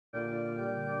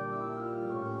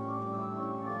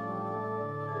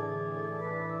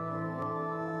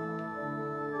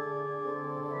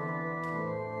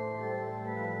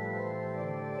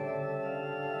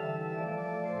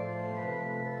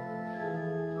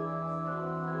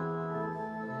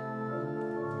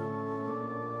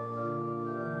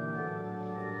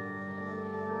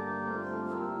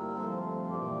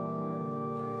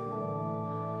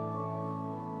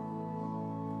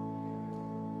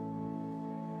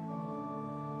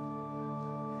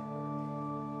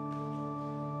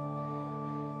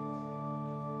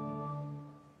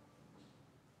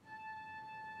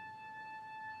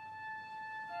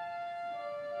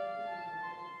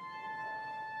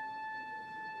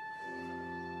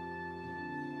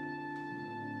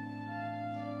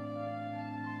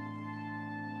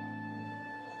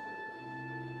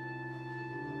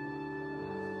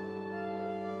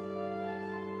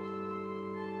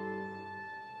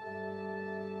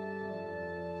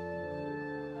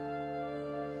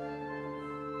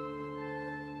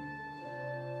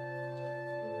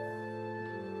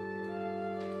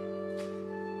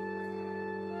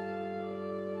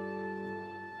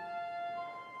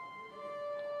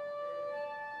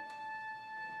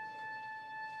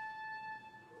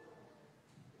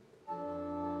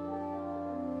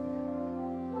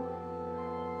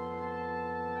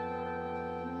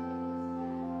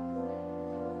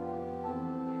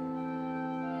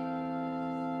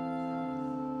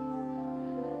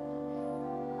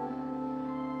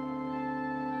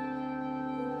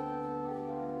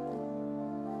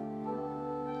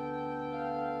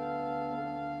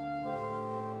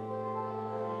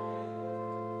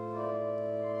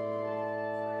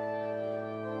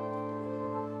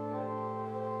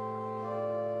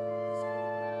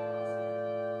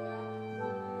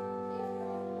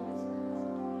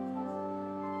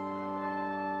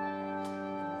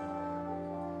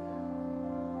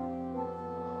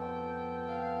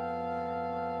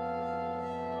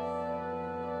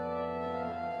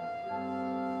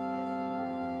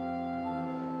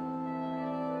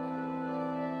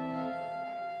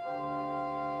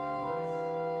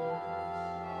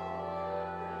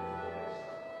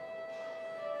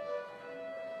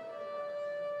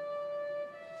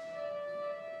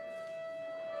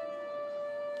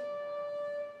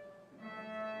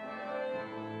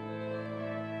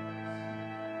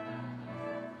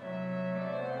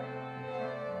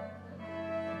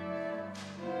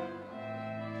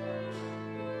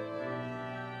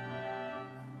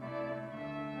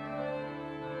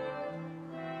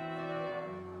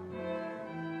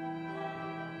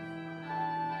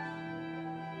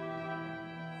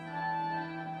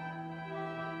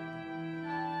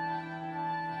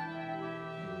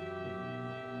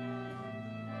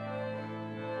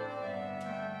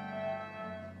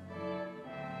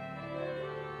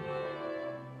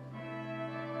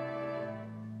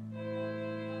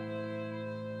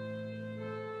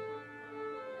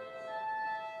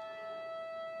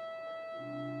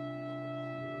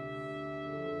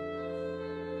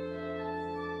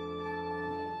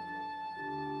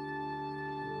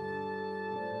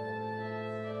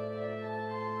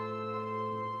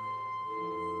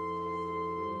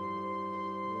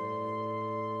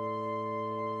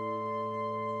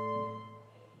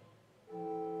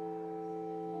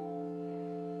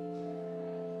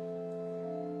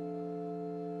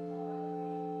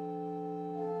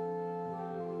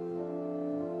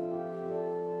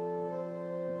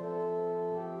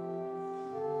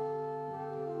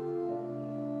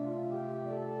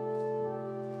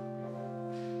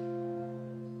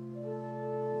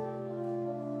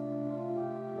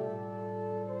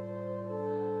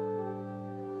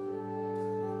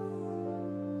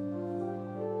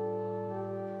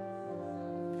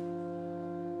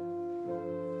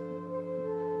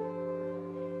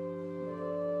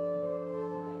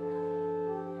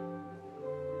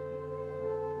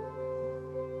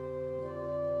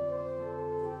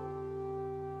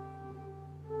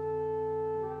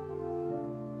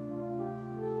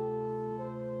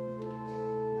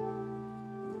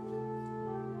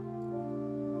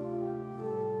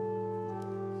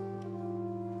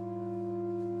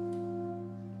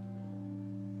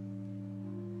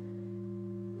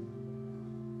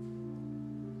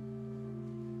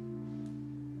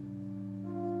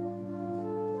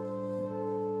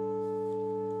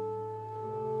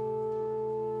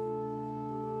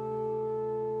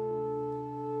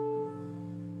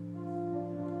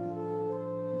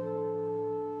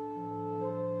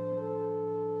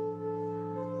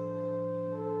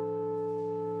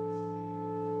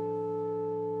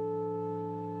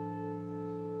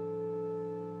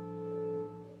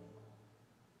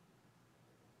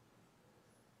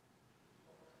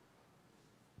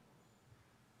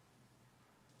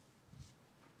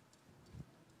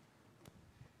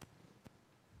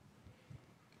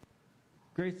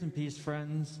Grace and peace,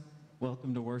 friends.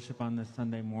 Welcome to worship on this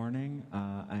Sunday morning.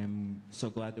 I'm so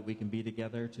glad that we can be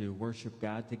together to worship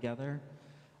God together.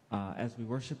 As we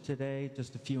worship today,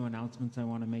 just a few announcements I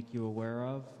want to make you aware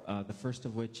of. The first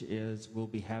of which is we'll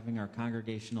be having our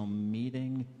congregational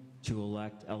meeting to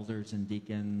elect elders and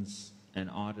deacons, an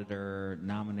auditor,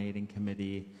 nominating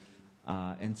committee,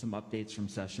 and some updates from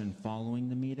session following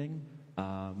the meeting.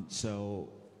 So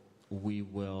we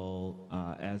will,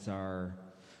 as our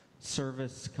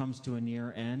service comes to a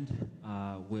near end,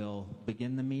 we'll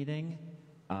begin the meeting.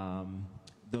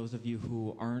 Those of you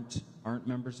who aren't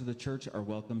members of the church are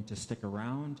welcome to stick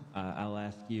around. I'll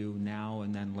ask you now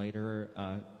and then later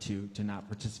to not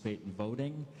participate in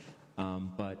voting,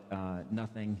 but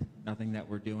nothing that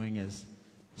we're doing is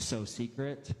so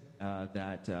secret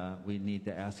that we need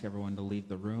to ask everyone to leave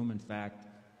the room. In fact,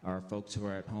 our folks who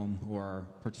are at home who are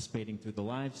participating through the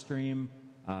live stream,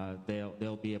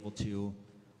 they'll be able to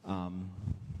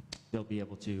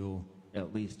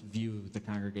at least view the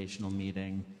congregational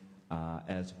meeting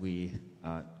as we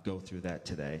go through that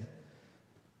today.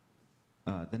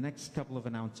 The next couple of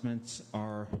announcements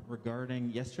are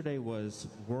regarding, yesterday was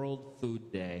World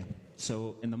Food Day.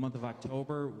 So in the month of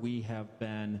October, we have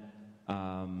been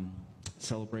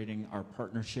celebrating our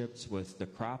partnerships with the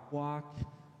Crop Walk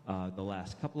the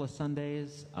last couple of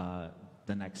Sundays.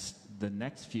 The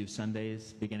next few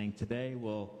Sundays, beginning today,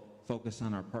 will focus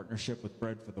on our partnership with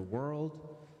Bread for the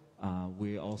World.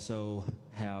 We also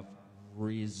have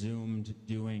resumed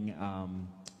doing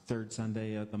third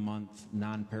Sunday of the month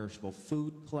non-perishable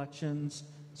food collections.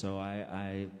 So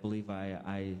I believe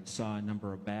I saw a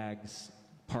number of bags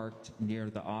parked near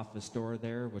the office door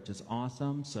there, which is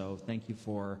awesome. So thank you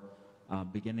for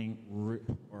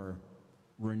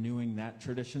renewing that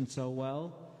tradition so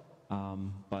well.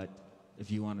 But if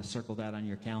you want to circle that on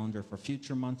your calendar for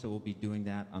future months, we'll be doing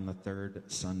that on the third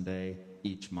Sunday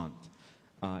each month.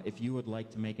 If you would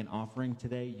like to make an offering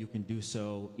today, you can do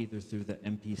so either through the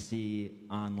MPC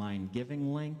online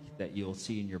giving link that you'll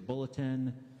see in your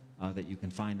bulletin, that you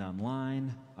can find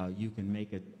online. You can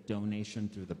make a donation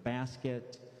through the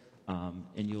basket, and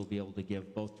you'll be able to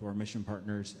give both to our mission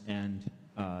partners and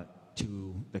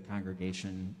to the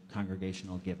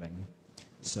congregational giving.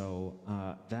 So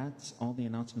that's all the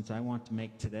announcements I want to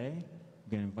make today.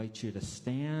 I'm going to invite you to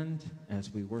stand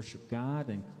as we worship God,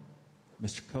 and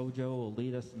Mr. Kojo will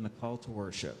lead us in the call to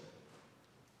worship.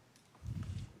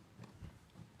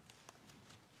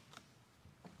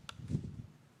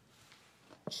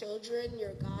 Children,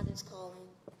 your God is calling.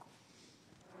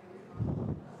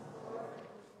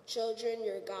 Children,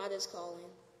 your God is calling.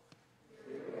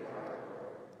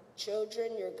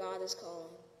 Children, your God is calling.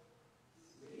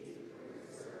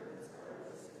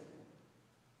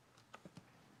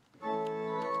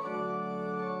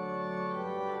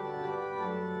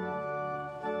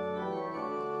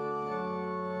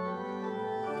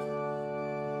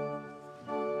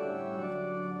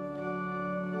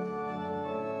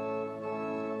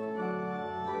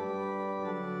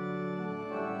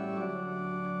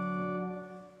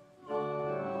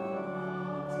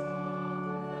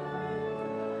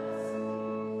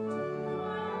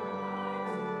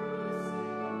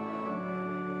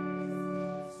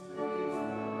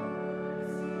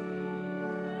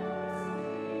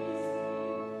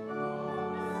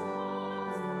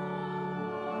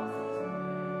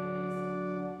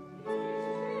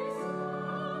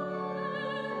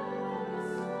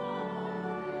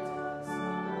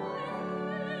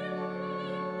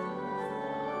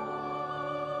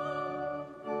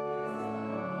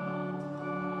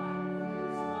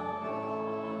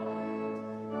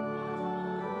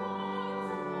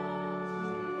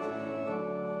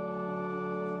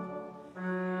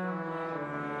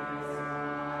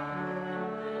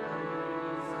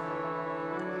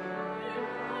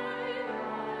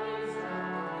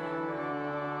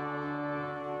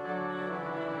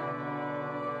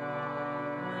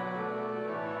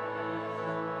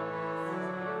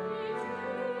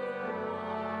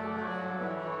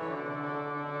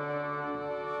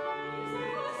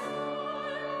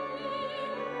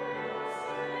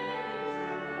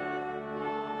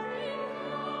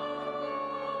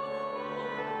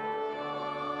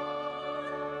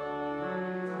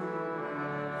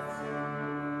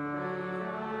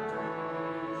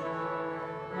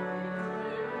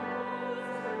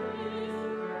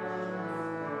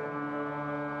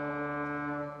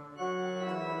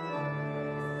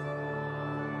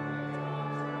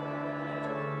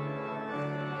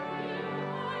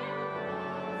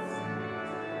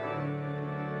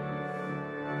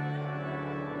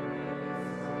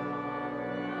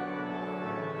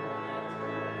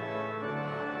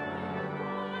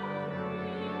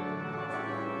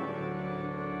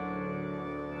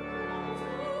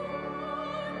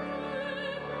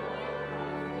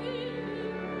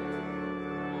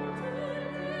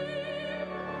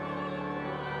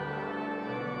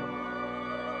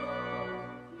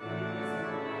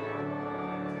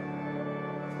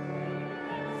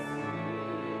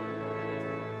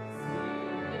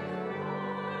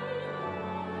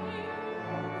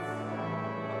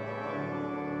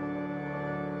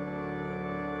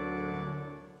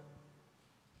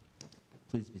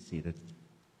 Please be seated.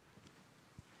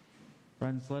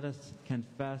 Friends, let us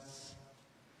confess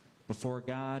before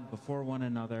God, before one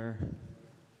another.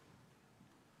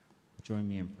 Join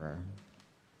me in prayer.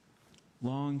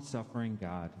 Long-suffering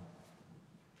God,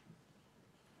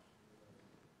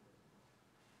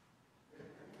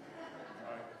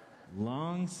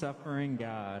 long-suffering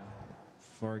God,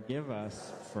 forgive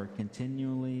us for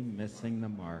continually missing the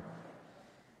mark.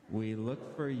 We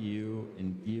look for you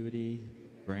in beauty,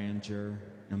 grandeur,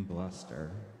 and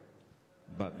bluster,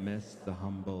 but miss the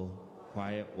humble,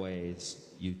 quiet ways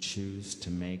you choose to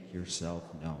make yourself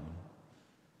known.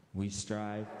 We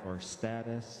strive for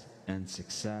status and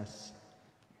success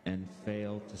and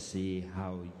fail to see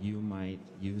how you might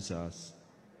use us.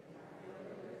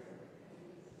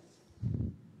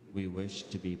 We wish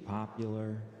to be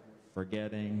popular,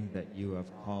 forgetting that you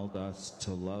have called us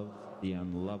to love the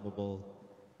unlovable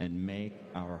and make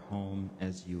our home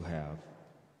as you have,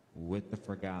 with the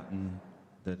forgotten,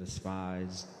 the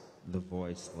despised, the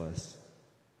voiceless.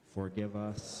 Forgive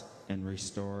us and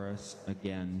restore us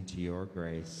again to your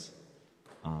grace.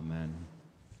 Amen.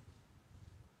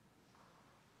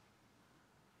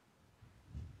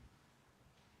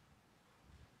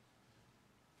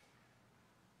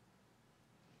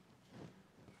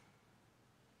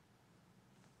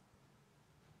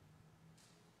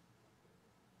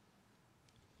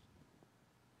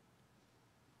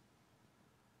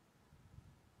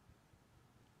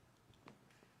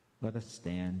 Let us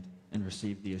stand and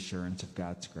receive the assurance of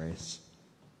God's grace.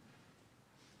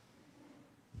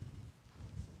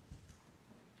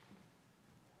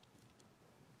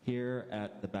 Here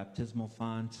at the baptismal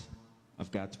font of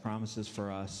God's promises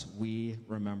for us, we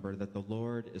remember that the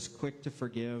Lord is quick to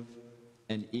forgive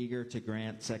and eager to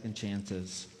grant second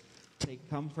chances. Take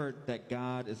comfort that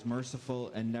God is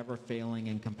merciful and never failing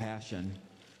in compassion.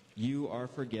 You are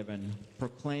forgiven.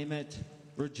 Proclaim it,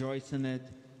 rejoice in it,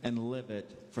 and live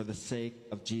it for the sake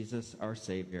of Jesus our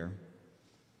Savior.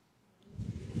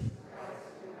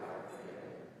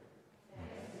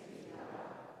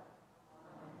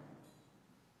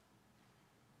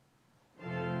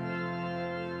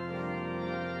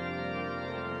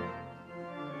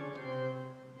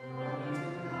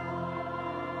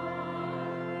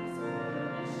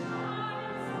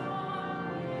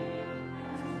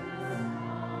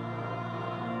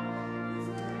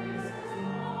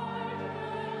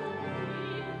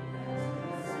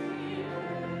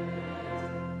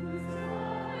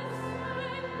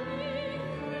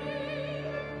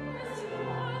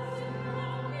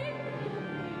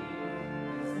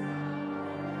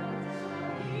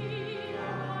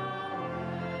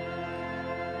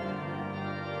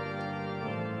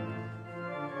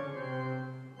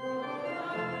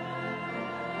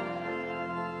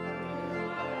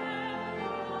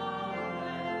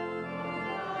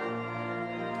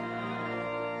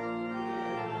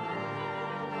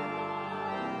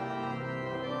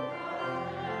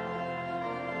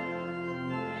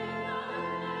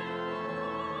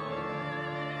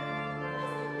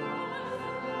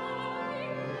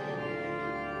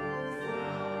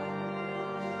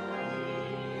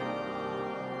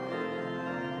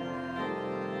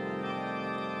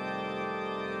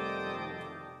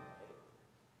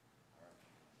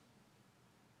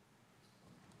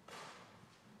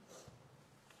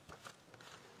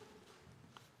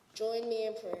 Join me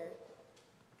in prayer.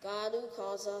 God who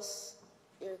calls us,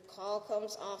 your call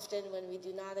comes often when we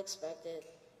do not expect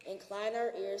it. Incline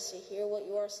our ears to hear what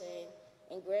you are saying,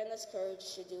 and grant us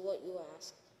courage to do what you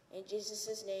ask. In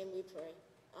Jesus' name we pray.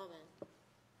 Amen.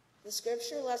 The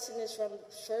scripture lesson is from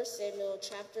 1 Samuel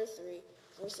chapter 3,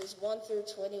 verses 1 through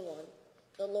 21.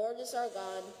 The Lord is our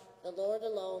God, the Lord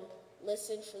alone.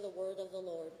 Listen for the word of the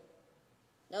Lord.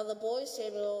 Now the boy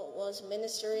Samuel was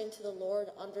ministering to the Lord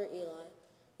under Eli.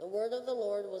 The word of the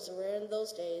Lord was rare in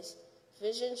those days.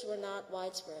 Visions were not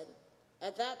widespread.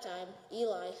 At that time,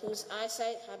 Eli, whose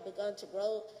eyesight had begun to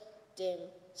grow dim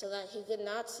so that he could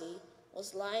not see,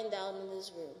 was lying down in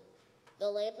his room.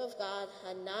 The lamp of God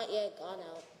had not yet gone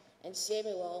out, and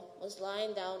Samuel was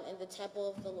lying down in the temple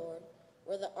of the Lord,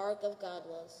 where the ark of God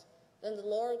was. Then the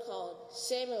Lord called,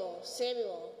 "Samuel,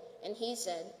 Samuel," and he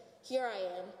said, "Here I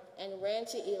am," and ran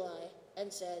to Eli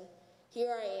and said,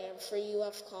 "Here I am, for you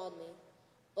have called me."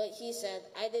 But he said,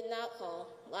 "I did not call.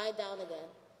 Lie down again."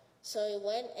 So he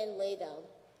went and lay down.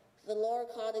 The Lord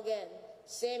called again,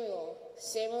 "Samuel."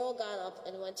 Samuel got up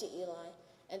and went to Eli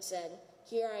and said,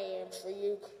 "Here I am, for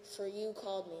you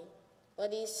called me."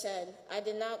 But he said, "I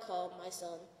did not call, my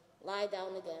son. Lie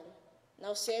down again."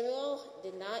 Now Samuel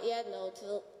did not yet know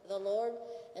the Lord,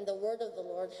 and the word of the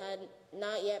Lord had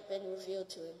not yet been revealed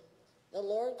to him. The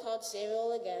Lord called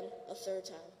Samuel again a third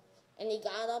time, And he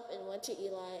got up and went to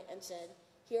Eli and said,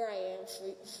 "Here I am,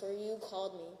 for you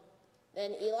called me."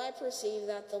 Then Eli perceived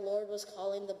that the Lord was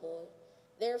calling the boy.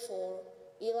 Therefore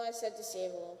Eli said to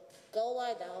Samuel, "Go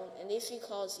lie down, and if he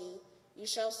calls you, you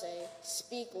shall say,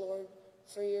 'Speak, Lord,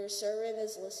 for your servant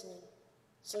is listening.'"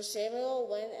 So Samuel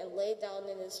went and lay down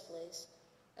in his place.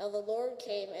 Now the Lord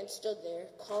came and stood there,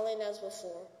 calling as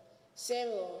before,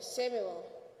 "Samuel, Samuel."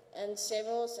 And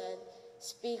Samuel said,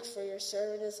 "Speak, for your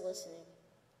servant is listening."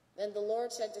 Then the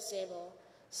Lord said to Samuel,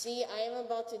 "See, I am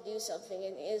about to do something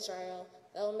in Israel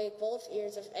that will make both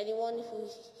ears of anyone who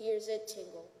hears it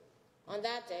tingle. On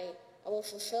that day I will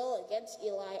fulfill against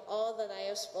Eli all that I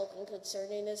have spoken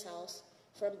concerning his house,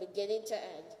 from beginning to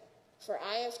end. For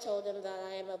I have told him that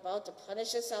I am about to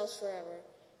punish his house forever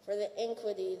for the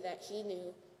iniquity that he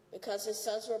knew, because his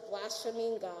sons were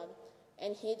blaspheming God,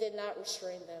 and he did not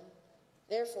restrain them.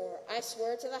 Therefore I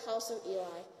swear to the house of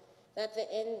Eli that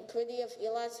the iniquity of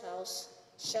Eli's house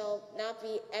shall not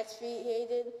be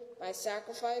expiated by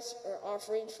sacrifice or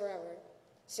offering forever."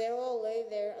 Samuel lay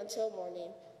there until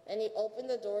morning, and he opened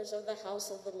the doors of the house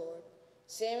of the Lord.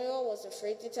 Samuel was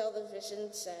afraid to tell the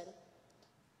vision said.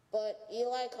 But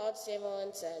Eli called Samuel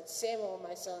and said, "Samuel,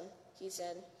 my son." He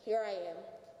said, "Here I am."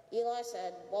 Eli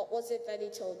said, "What was it that he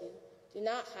told you? Do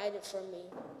not hide it from me.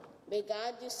 May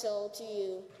God do so to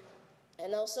you,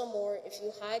 and also more, if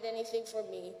you hide anything from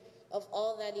me of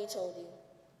all that he told you."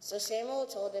 So Samuel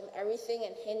told him everything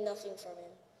and hid nothing from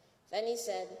him. Then he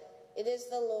said, "It is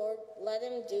the Lord, let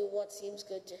him do what seems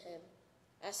good to him."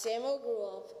 As Samuel grew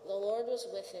up, the Lord was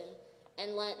with him,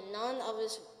 and let none of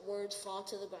his words fall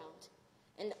to the ground.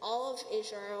 And all of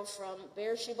Israel from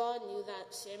Beersheba knew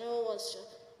that Samuel was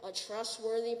a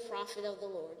trustworthy prophet of the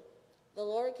Lord. The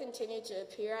Lord continued to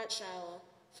appear at Shiloh,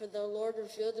 for the Lord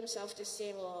revealed himself to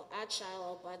Samuel at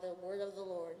Shiloh by the word of the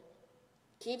Lord.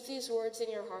 Keep these words in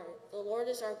your heart. The Lord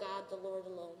is our God, the Lord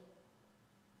alone.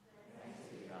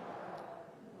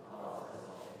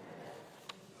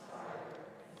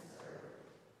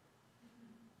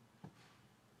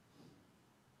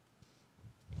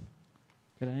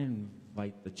 Could I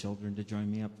invite the children to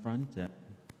join me up front?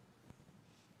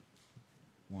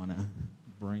 Want to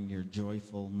bring your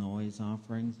joyful noise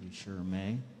offerings? You sure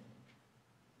may.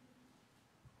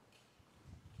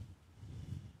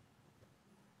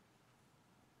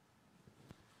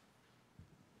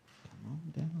 Come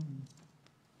on down.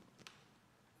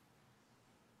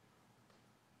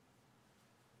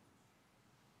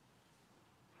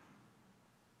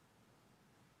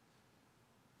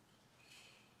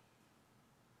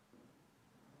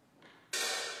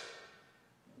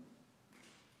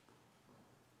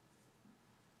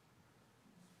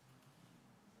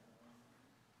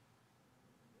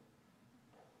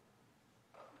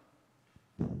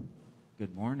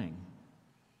 Good morning.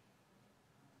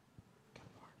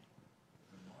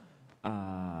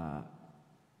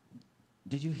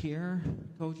 Did you hear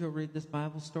Kojo read this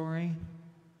Bible story?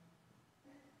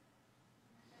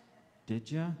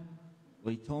 Did you?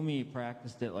 Well, he told me he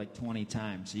practiced it like 20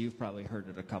 times, so you've probably heard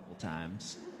it a couple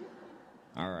times.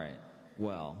 All right.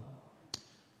 Well,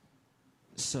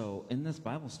 so in this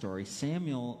Bible story,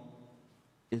 Samuel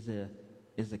is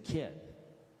a kid.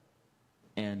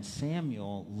 And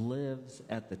Samuel lives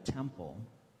at the temple.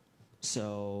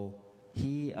 So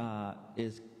Eli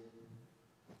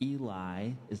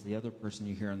is the other person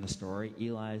you hear in the story.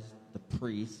 Eli's the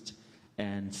priest,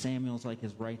 and Samuel's like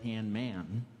his right-hand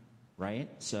man, right?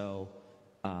 So,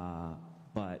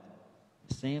 but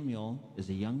Samuel is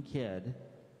a young kid,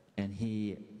 and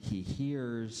he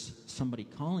hears somebody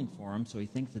calling for him, so he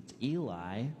thinks it's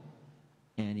Eli,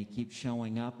 and he keeps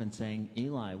showing up and saying,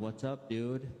 "Eli, what's up,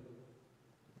 dude?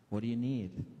 What do you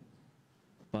need?"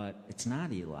 But it's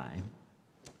not Eli.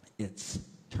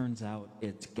 Turns out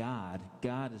it's God.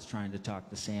 God is trying to talk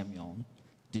to Samuel.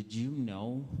 Did you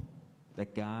know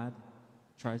that God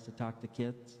tries to talk to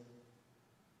kids?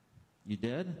 You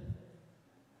did?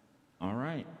 All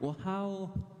right. Well,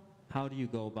 how do you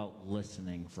go about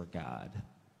listening for God?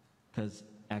 Because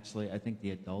actually, I think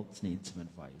the adults need some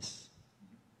advice.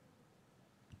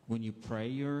 When you pray,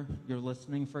 you're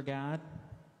listening for God.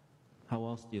 How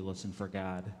else do you listen for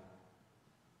God?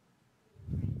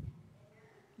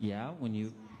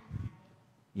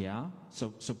 Yeah,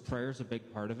 so prayer's a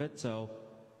big part of it. So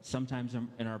sometimes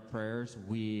in our prayers,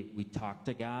 we talk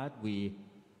to God. We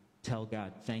tell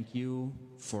God, thank you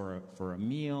for a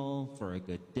meal, for a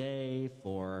good day,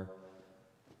 for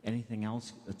anything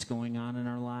else that's going on in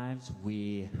our lives.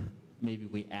 Maybe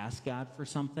we ask God for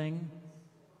something.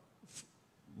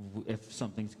 If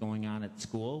something's going on at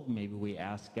school, maybe we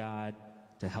ask God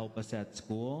to help us at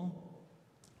school,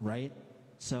 right?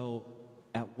 So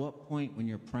at what point when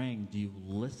you're praying do you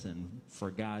listen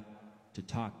for God to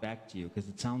talk back to you? Because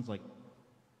it sounds like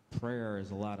prayer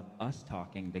is a lot of us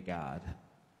talking to God.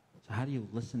 So how do you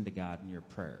listen to God in your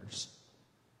prayers?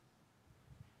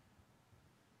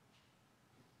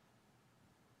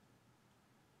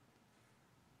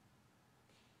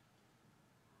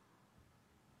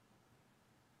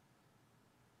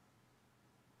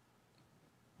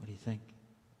 What do you think?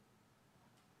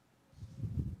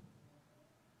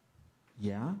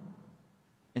 Yeah?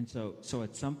 And so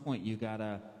at some point you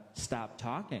gotta stop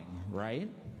talking, right?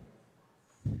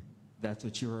 That's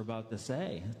what you were about to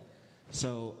say.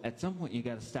 So at some point you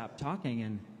gotta stop talking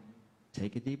and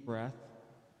take a deep breath.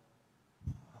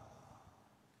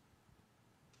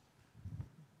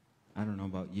 I don't know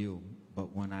about you,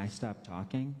 but when I stop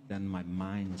talking, then my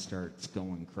mind starts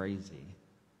going crazy.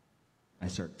 I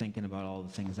start thinking about all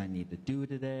the things I need to do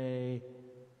today.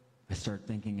 I start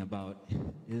thinking about,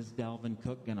 is Dalvin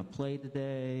Cook going to play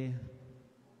today?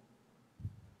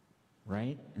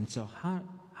 Right? And so how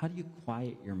do you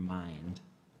quiet your mind?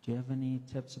 Do you have any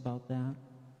tips about that?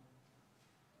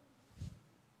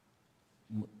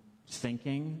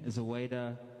 Thinking is a way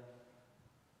to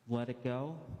let it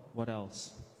go. What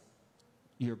else?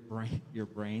 You're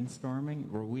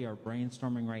brainstorming, or we are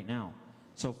brainstorming right now.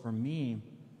 So for me,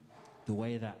 the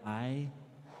way that I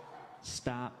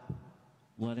stop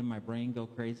letting my brain go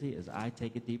crazy is I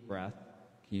take a deep breath.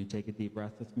 Can you take a deep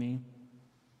breath with me?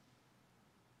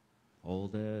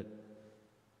 Hold it.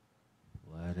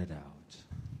 Let it out.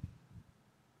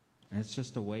 And it's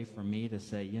just a way for me to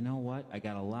say, you know what? I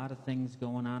got a lot of things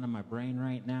going on in my brain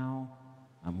right now.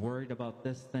 I'm worried about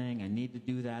this thing. I need to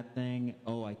do that thing.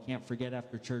 Oh, I can't forget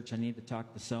after church I need to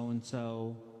talk to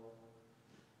so-and-so.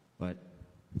 But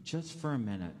just for a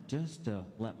minute, just to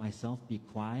let myself be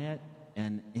quiet.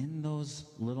 And in those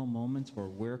little moments where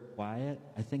we're quiet,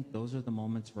 I think those are the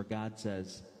moments where God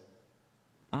says,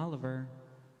 Oliver,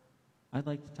 I'd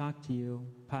like to talk to you.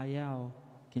 Payao,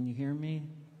 can you hear me?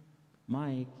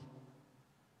 Mike,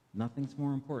 nothing's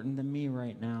more important than me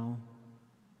right now.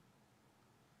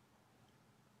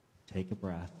 Take a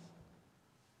breath.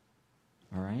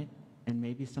 All right? And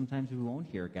maybe sometimes we won't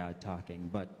hear God talking,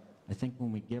 but I think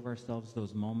when we give ourselves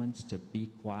those moments to be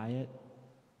quiet,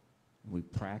 we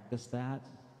practice that,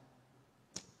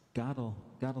 God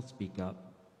will speak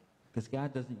up. Because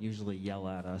God doesn't usually yell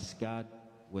at us. God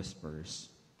whispers.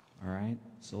 All right?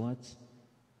 So let's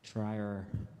try our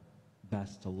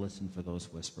best to listen for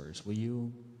those whispers. Will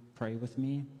you pray with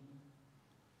me?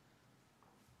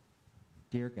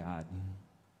 Dear God,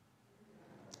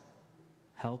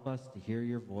 help us to hear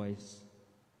your voice.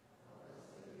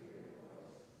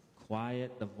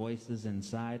 Quiet the voices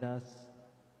inside us.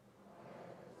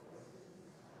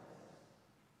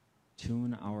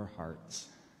 Tune our hearts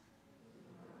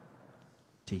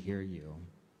to hear you.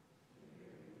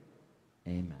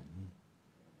 Amen.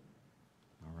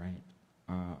 All right.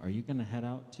 Are you going to head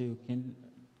out to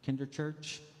Kinder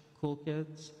Church, cool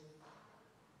kids?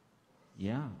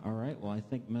 Yeah, all right. Well, I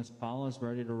think Miss Paula's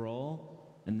ready to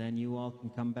roll, and then you all can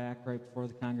come back right before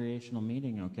the congregational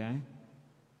meeting, okay?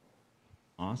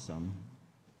 Awesome.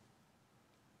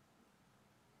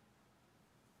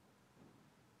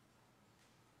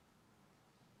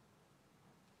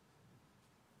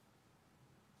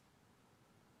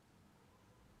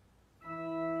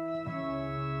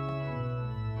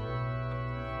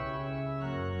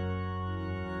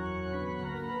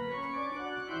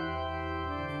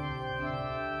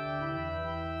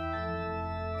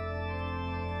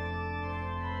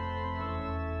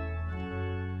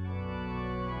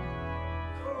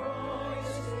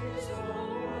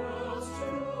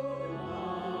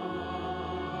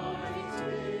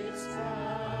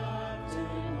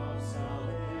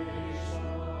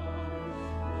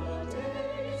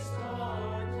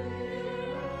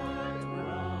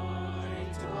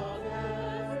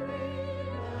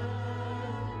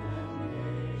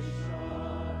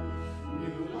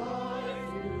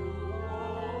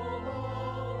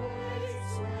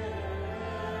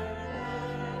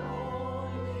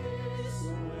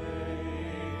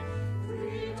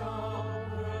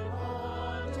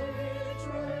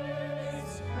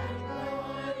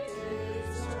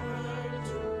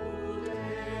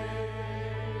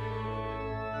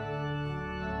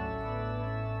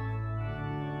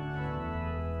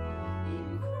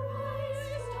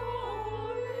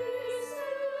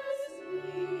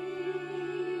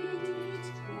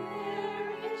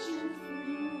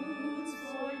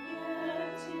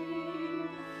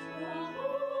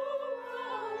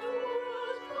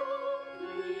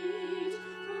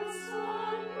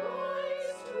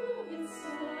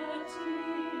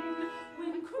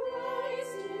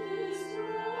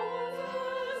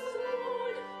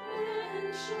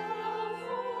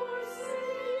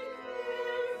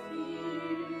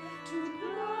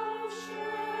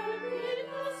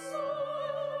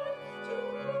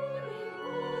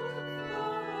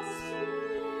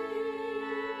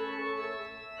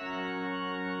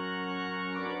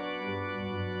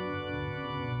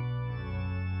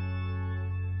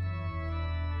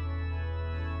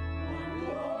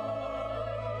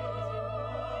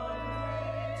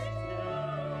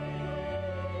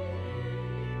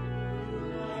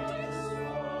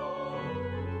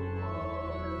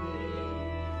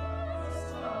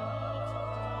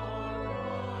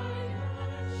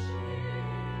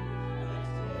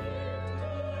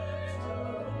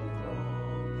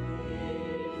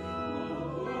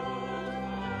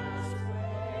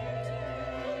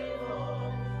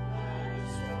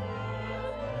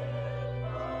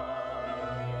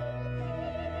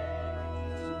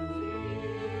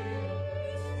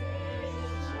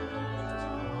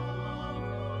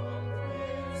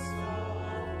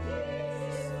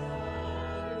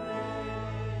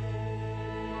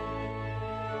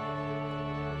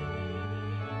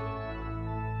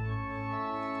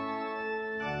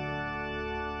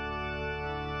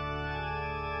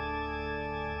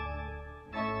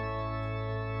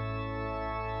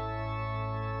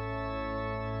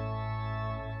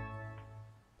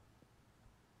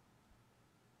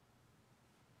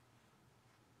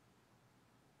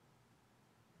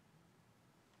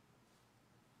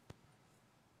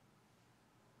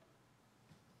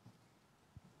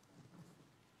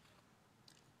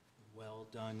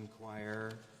 done,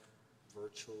 choir,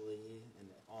 virtually and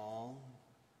all.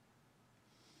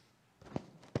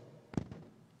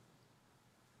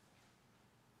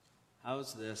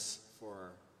 How's this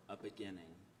for a beginning?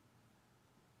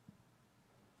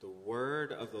 The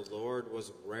word of the Lord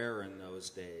was rare in those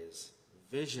days.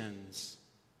 Visions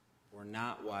were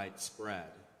not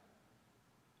widespread.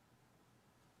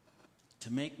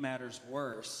 To make matters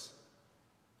worse,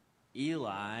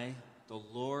 Eli, the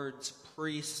Lord's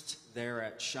priest there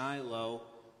at Shiloh,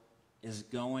 is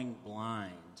going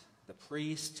blind. The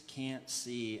priest can't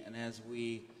see, and as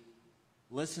we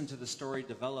listen to the story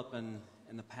develop in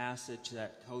the passage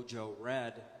that Kojo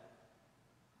read,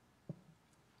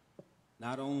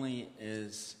 not only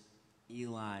is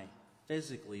Eli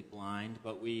physically blind,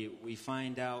 but we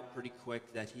find out pretty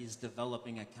quick that he's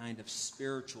developing a kind of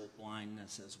spiritual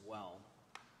blindness as well.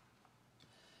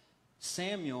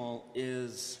 Samuel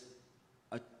is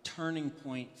a turning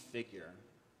point figure.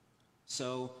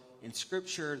 So in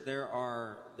Scripture, there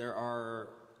are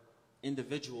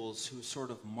individuals who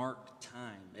sort of mark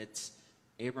time. It's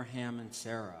Abraham and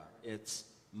Sarah. It's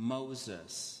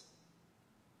Moses.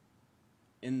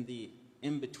 In the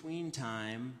in-between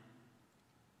time,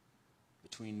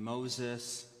 between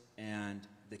Moses and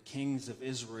the kings of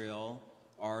Israel,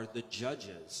 are the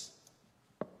judges.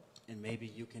 And maybe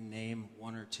you can name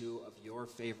one or two of your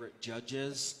favorite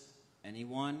judges.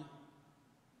 Anyone?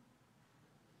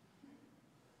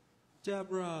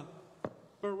 Deborah,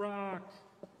 Barak.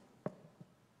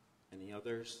 Any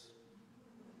others?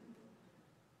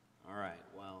 All right,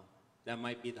 well, that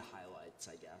might be the highlights,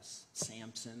 I guess.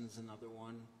 Samson's another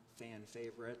one, fan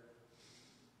favorite.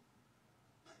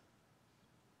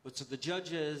 But so the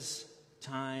judges'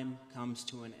 time comes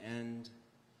to an end,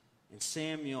 and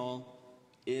Samuel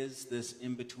is this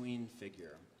in-between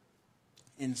figure.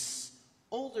 And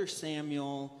older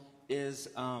Samuel is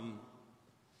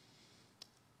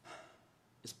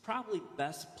probably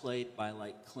best played by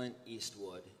like Clint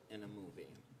Eastwood in a movie.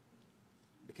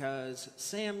 Because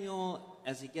Samuel,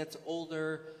 as he gets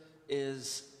older,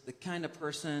 is the kind of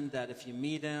person that if you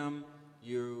meet him,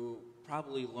 you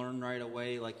probably learn right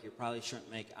away, like you probably shouldn't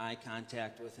make eye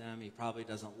contact with him. He probably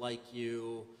doesn't like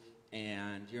you,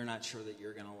 and you're not sure that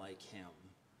you're going to like him.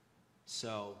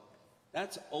 So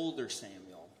that's older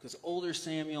Samuel, because older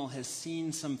Samuel has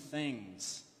seen some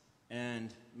things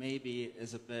and maybe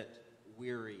is a bit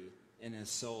weary in his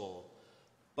soul.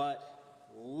 But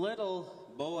little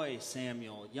boy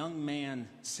Samuel, young man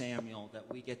Samuel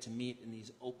that we get to meet in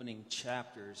these opening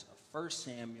chapters of 1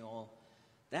 Samuel,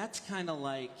 that's kind of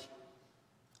like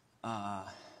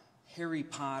Harry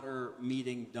Potter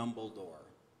meeting Dumbledore.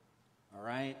 All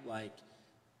right? Like,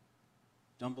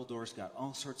 Dumbledore's got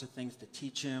all sorts of things to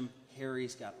teach him.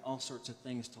 Harry's got all sorts of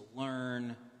things to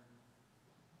learn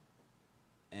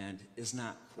and is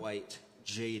not quite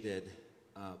jaded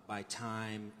by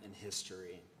time and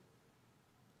history.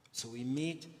 So we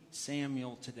meet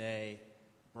Samuel today,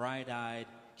 bright-eyed,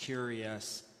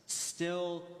 curious,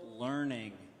 still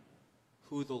learning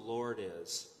who the Lord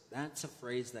is. That's a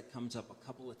phrase that comes up a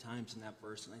couple of times in that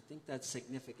verse, and I think that's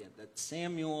significant, that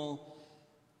Samuel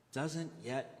doesn't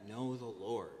yet know the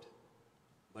Lord,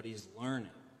 but he's learning.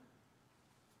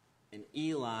 And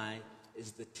Eli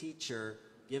is the teacher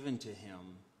given to him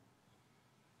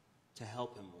to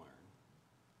help him learn.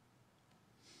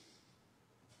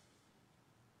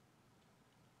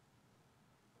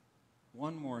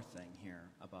 One more thing here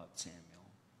about Samuel.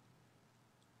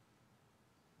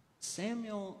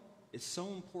 Samuel is so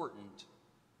important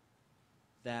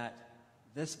that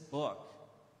this book,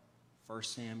 1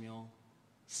 Samuel,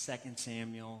 2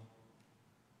 Samuel,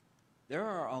 there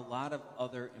are a lot of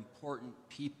other important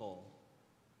people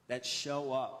that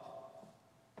show up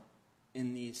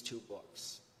in these two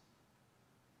books.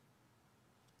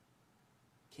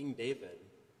 King David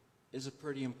is a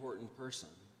pretty important person.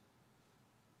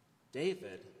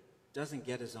 David doesn't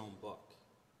get his own book.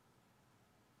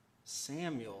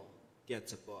 Samuel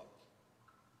gets a book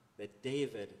that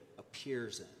David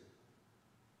appears in.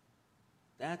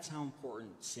 That's how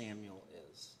important Samuel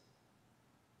is.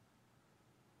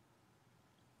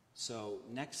 So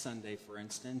next Sunday, for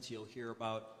instance, you'll hear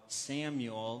about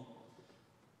Samuel,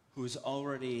 who's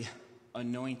already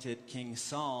anointed King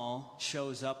Saul,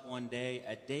 shows up one day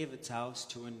at David's house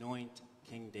to anoint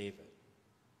King David.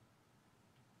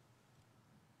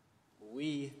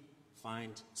 We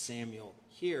find Samuel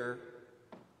here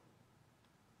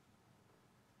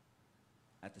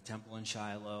at the temple in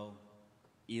Shiloh,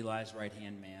 Eli's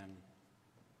right-hand man.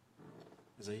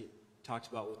 As I talked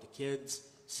about with the kids,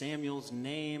 Samuel's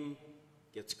name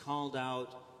gets called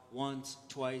out once,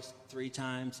 twice, 3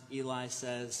 times. Eli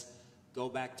says, go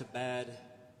back to bed.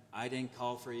 I didn't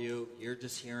call for you. You're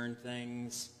just hearing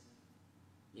things.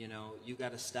 You know, you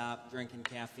got to stop drinking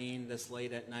caffeine this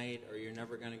late at night or you're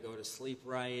never going to go to sleep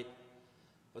right.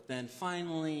 But then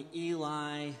finally,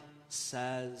 Eli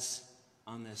says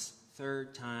on this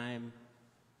third time,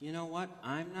 you know what?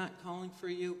 I'm not calling for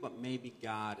you, but maybe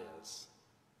God is.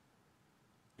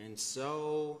 And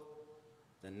so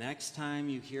the next time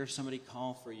you hear somebody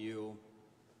call for you,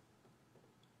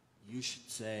 you should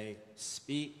say,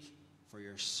 speak, for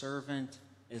your servant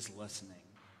is listening.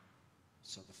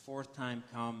 So the fourth time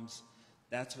comes.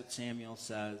 That's what Samuel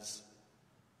says.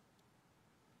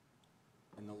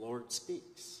 And the Lord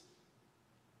speaks.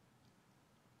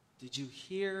 Did you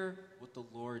hear what the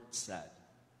Lord said?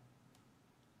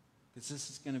 Because this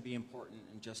is going to be important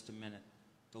in just a minute.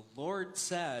 The Lord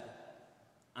said,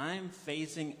 I'm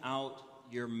phasing out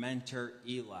your mentor,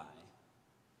 Eli.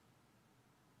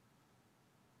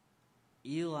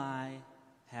 Eli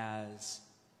has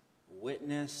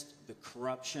witnessed the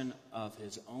corruption of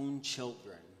his own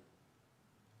children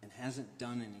and hasn't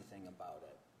done anything about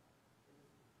it.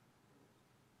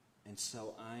 And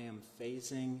so I am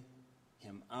phasing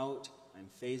him out. I'm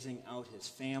phasing out his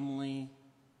family.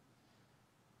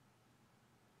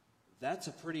 That's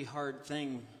a pretty hard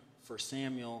thing for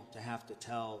Samuel to have to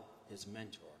tell his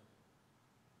mentor.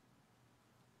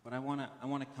 But I want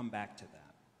to come back to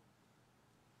that.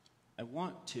 I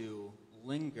want to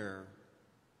linger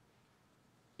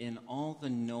in all the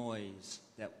noise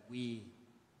that we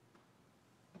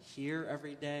hear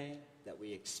every day, that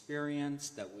we experience,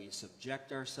 that we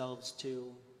subject ourselves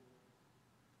to.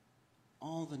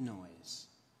 All the noise.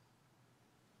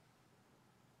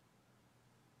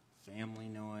 Family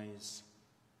noise,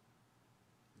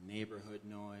 neighborhood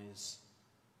noise,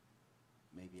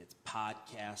 maybe it's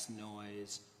podcast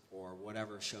noise or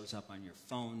whatever shows up on your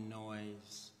phone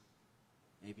noise.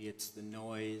 Maybe it's the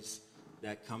noise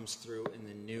that comes through in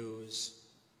the news.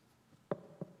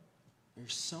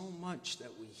 There's so much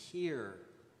that we hear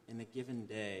in a given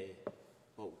day,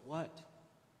 but what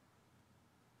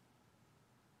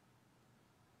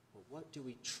do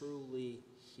we truly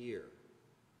hear?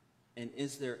 And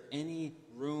is there any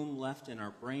room left in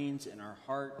our brains, in our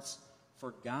hearts,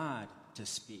 for God to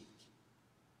speak?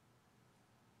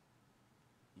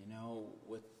 You know,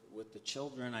 with the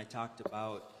children, I talked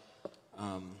about,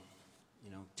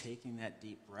 taking that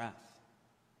deep breath,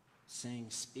 saying,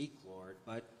 speak, Lord.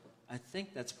 But I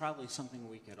think that's probably something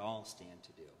we could all stand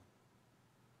to do.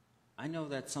 I know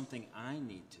that's something I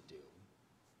need to do.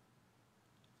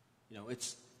 You know,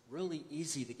 it's really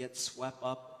easy to get swept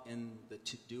up in the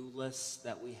to-do lists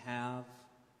that we have.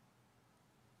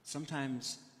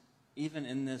 Sometimes, even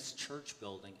in this church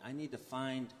building, I need to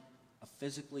find a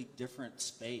physically different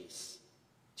space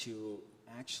to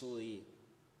actually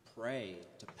pray,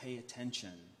 to pay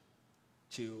attention,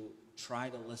 to try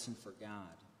to listen for God.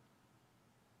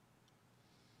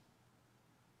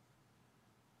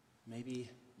 Maybe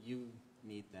you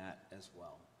need that as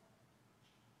well.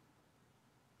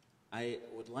 I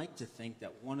would like to think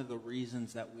that one of the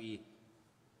reasons that we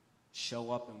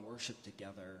show up and worship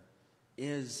together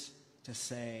is to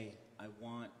say, I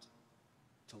want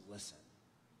to listen.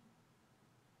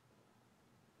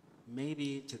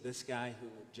 Maybe to this guy who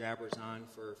jabbers on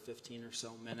for 15 or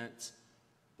so minutes,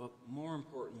 but more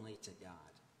importantly to God.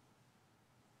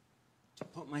 To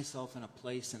put myself in a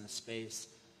place, in a space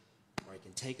where I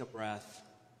can take a breath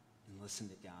and listen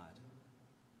to God.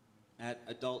 At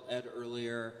Adult Ed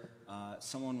earlier,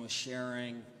 someone was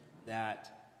sharing that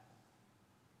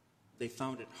they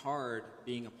found it hard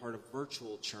being a part of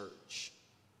virtual church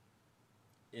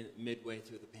midway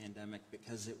through the pandemic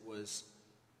because it was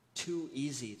too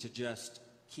easy to just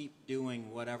keep doing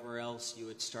whatever else you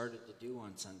had started to do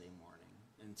on Sunday morning.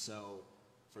 And so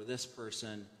for this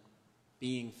person,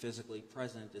 being physically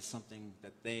present is something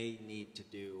that they need to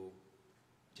do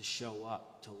to show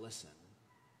up, to listen.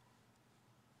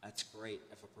 That's great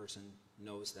if a person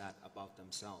knows that about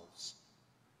themselves.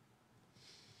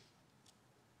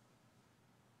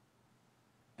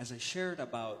 As I shared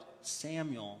about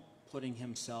Samuel putting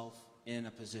himself in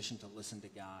a position to listen to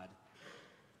God,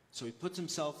 so he puts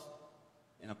himself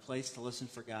in a place to listen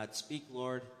for God. Speak,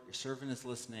 Lord, your servant is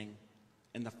listening.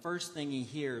 And the first thing he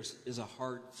hears is a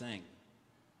hard thing.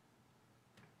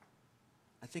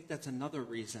 I think that's another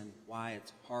reason why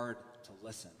it's hard to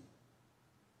listen.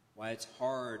 Why it's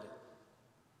hard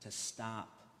to stop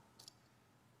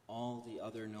all the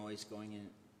other noise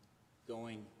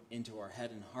going into our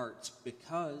head and hearts,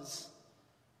 because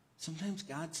sometimes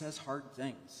God says hard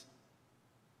things.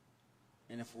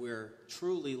 And if we're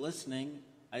truly listening,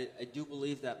 I do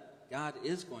believe that God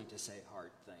is going to say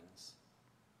hard things.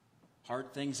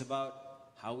 hard things about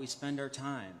how we spend our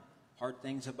time, hard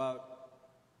things about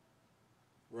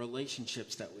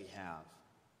relationships that we have,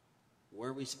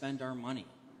 where we spend our money,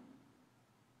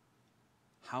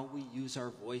 how we use our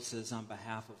voices on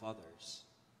behalf of others.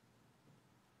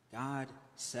 God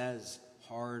says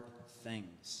hard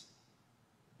things.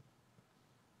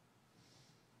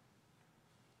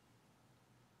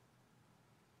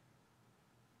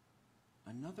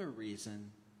 Another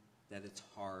reason that it's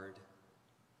hard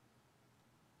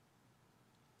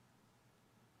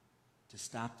to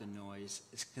stop the noise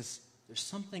is because there's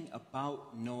something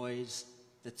about noise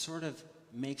that sort of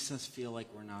makes us feel like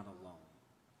we're not alone.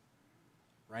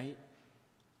 Right?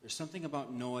 There's something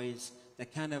about noise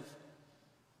that kind of,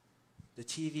 the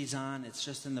TV's on, it's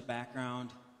just in the background.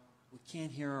 We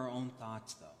can't hear our own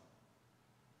thoughts, though.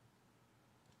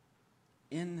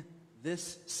 In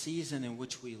this season in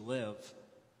which we live,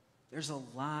 there's a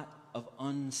lot of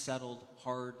unsettled,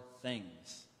 hard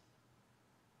things.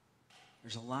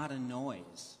 There's a lot of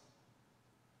noise.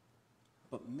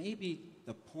 But maybe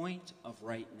the point of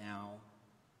right now,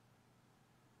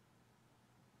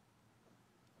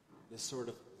 this sort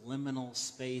of liminal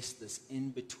space, this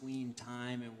in-between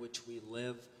time in which we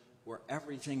live, where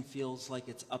everything feels like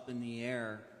it's up in the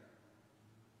air,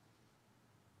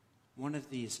 one of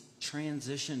these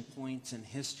transition points in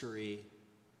history,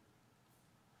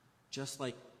 just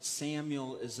like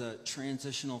Samuel is a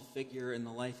transitional figure in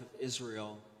the life of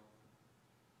Israel,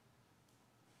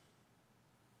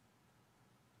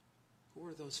 who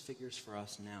are those figures for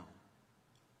us now?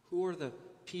 Who are the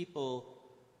people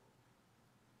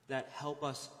that help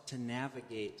us to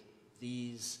navigate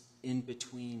these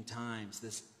in-between times,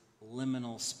 this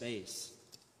liminal space?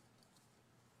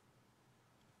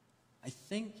 I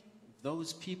think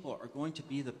those people are going to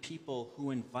be the people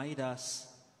who invite us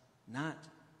not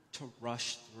to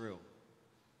rush through.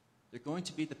 They're going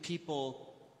to be the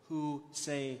people who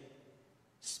say,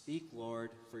 "Speak,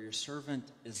 Lord, for your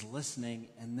servant is listening,"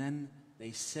 and then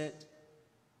they sit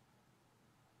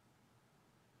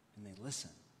and they listen.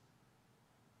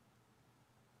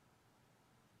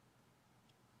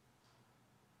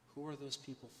 Who are those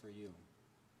people for you?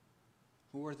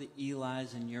 Who are the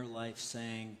Elis in your life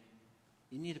saying,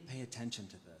 you need to pay attention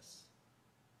to this?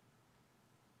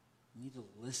 You need to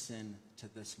listen to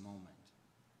this moment.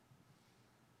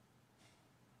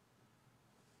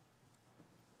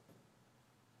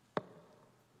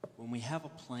 When we have a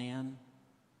plan,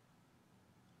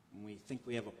 when we think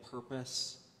we have a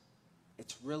purpose,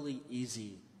 it's really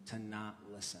easy to not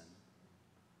listen.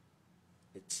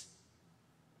 It's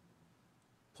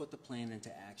put the plan into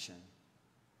action.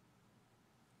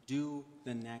 Do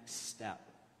the next step.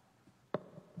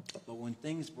 But when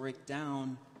things break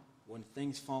down, when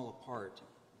things fall apart,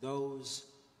 those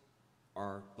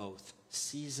are both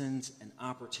seasons and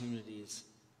opportunities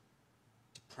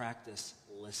to practice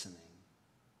listening,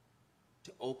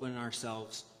 to open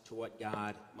ourselves to what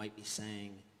God might be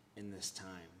saying in this time.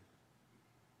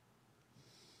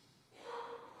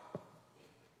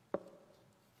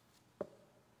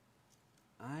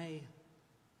 I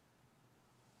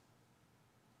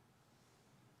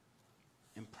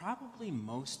am probably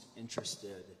most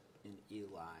interested in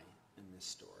Eli in this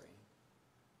story.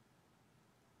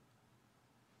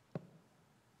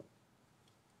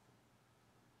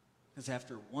 Because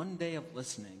after one day of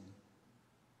listening,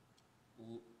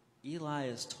 Eli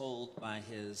is told by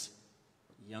his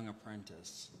young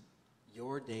apprentice,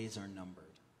 "Your days are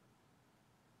numbered."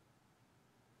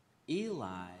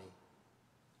 Eli,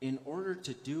 in order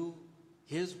to do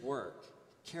his work,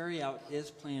 carry out his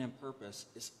plan and purpose,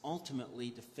 is ultimately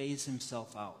to phase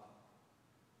himself out.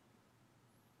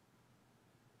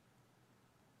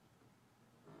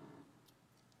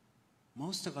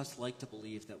 Most of us like to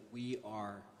believe that we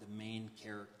are the main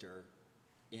character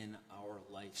in our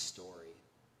life story,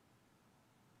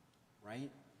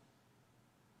 right?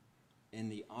 In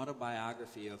the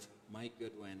autobiography of Mike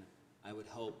Goodwin, I would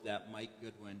hope that Mike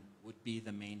Goodwin would be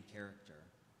the main character.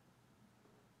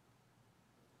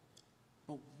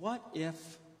 But what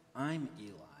if I'm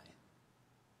Eli?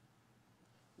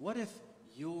 What if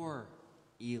you're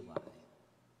Eli?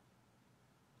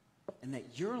 And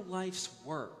that your life's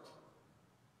work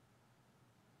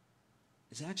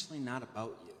is actually not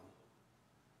about you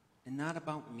and not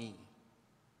about me,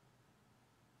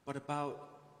 but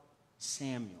about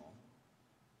Samuel,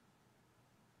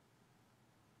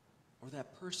 or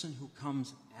that person who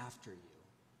comes after you.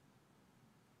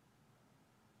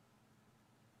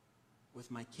 With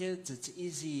my kids, it's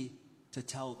easy to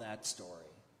tell that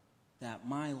story, that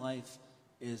my life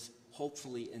is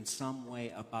hopefully in some way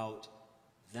about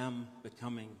them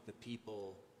becoming the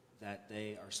people that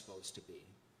they are supposed to be.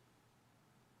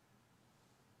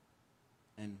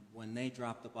 And when they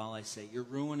drop the ball, I say, "You're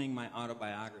ruining my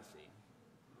autobiography."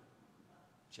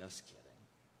 Just kidding.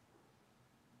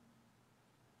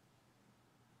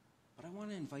 But I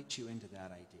want to invite you into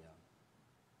that idea.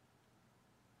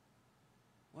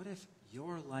 What if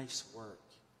your life's work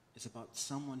is about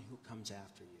someone who comes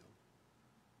after you?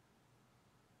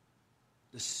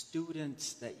 The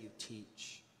students that you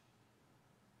teach,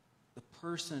 the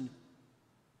person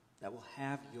that will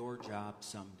have your job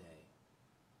someday,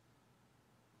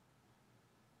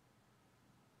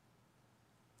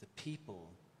 the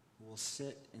people who will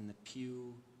sit in the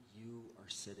pew you are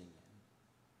sitting in.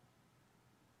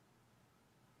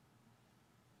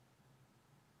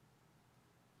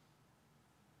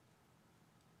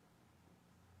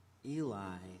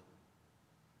 Eli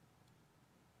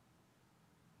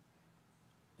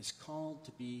is called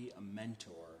to be a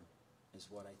mentor,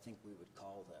 is what I think we would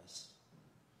call this.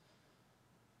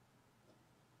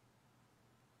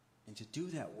 And to do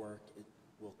that work, it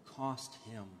will cost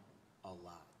him a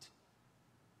lot.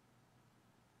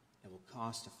 It will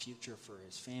cost a future for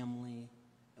his family.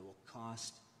 It will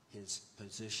cost his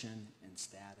position and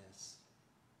status.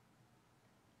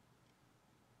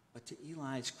 But to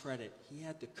Eli's credit, he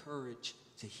had the courage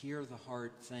to hear the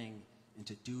hard thing and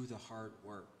to do the hard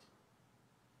work.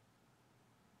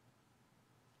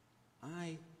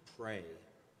 I pray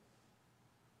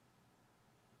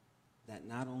that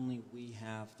not only we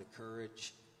have the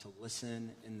courage to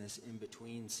listen in this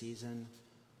in-between season,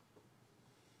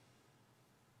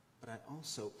 but I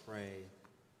also pray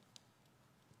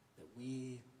that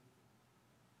we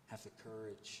have the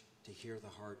courage to hear the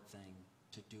hard thing,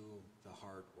 to do the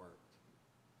hard work.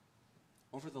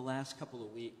 Over the last couple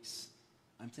of weeks,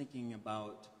 I'm thinking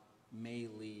about Mei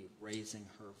Lee raising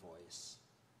her voice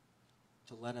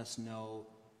to let us know,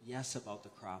 yes, about the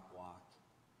crop walk,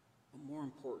 but more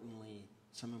importantly,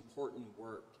 some important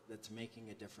work that's making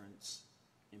a difference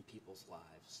in people's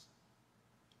lives.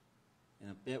 In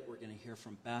a bit, we're going to hear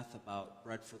from Beth about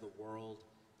Bread for the World,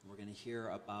 and we're going to hear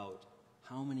about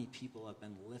how many people have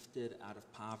been lifted out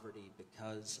of poverty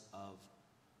because of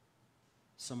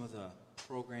some of the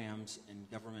programs and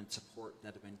government support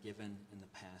that have been given in the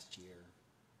past year.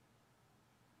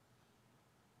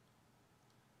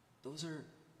 Those are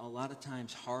a lot of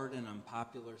times hard and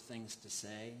unpopular things to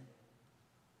say,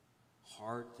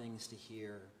 hard things to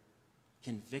hear,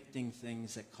 convicting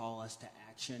things that call us to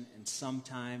action, and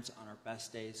sometimes on our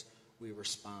best days we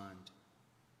respond.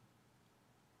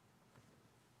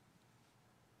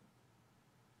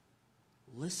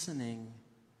 Listening,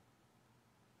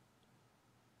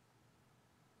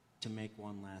 to make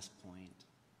one last point,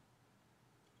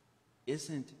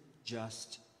 isn't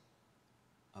just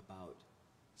about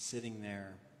sitting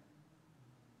there,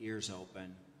 ears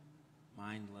open,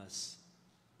 mindless,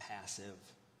 passive.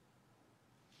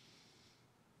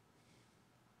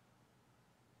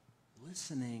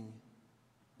 Listening,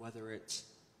 whether it's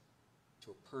to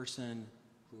a person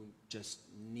who just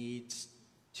needs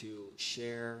to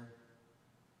share,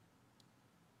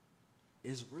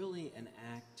 is really an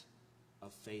act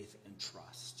of faith and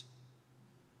trust.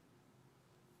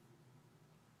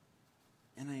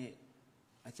 And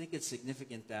I think it's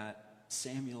significant that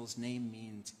Samuel's name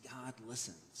means God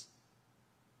listens.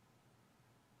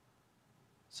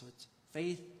 So it's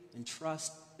faith and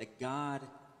trust that God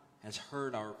has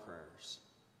heard our prayers.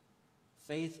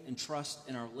 Faith and trust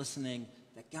in our listening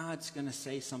that God's going to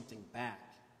say something back.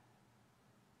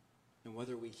 And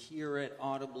whether we hear it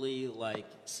audibly like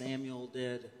Samuel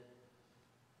did,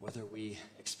 whether we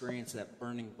experience that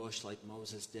burning bush like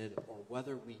Moses did, or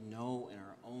whether we know in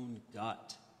our own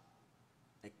gut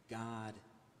that God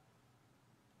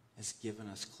has given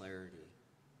us clarity,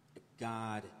 that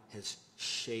God has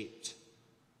shaped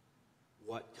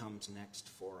what comes next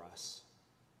for us.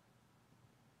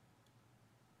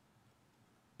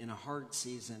 In a hard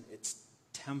season, it's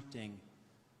tempting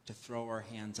to throw our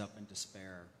hands up in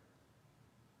despair,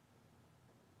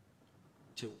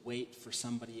 to wait for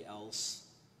somebody else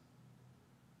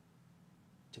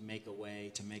to make a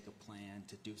way, to make a plan,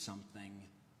 to do something.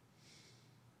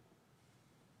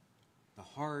 The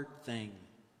hard thing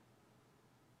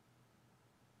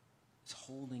is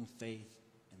holding faith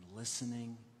and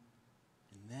listening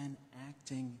and then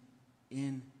acting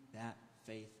in that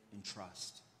faith and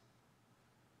trust.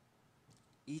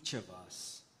 Each of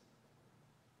us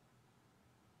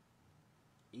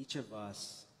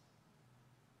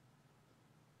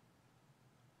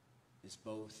is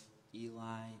both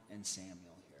Eli and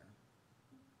Samuel here.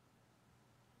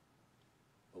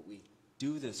 But we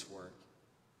do this work,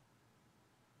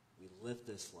 we live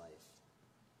this life,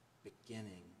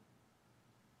 beginning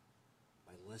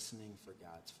by listening for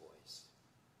God's voice.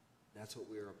 That's what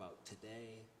we're about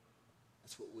today.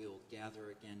 That's what we'll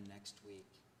gather again next week.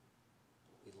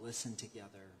 We listen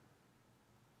together.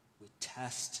 We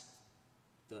test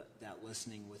that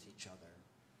listening with each other.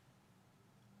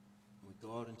 And we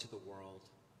go out into the world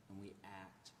and we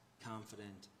act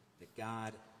confident that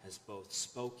God has both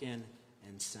spoken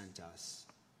and sent us.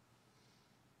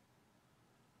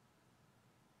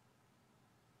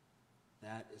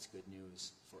 That is good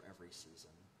news for every season.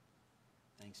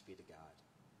 Thanks be to God.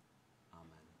 Amen.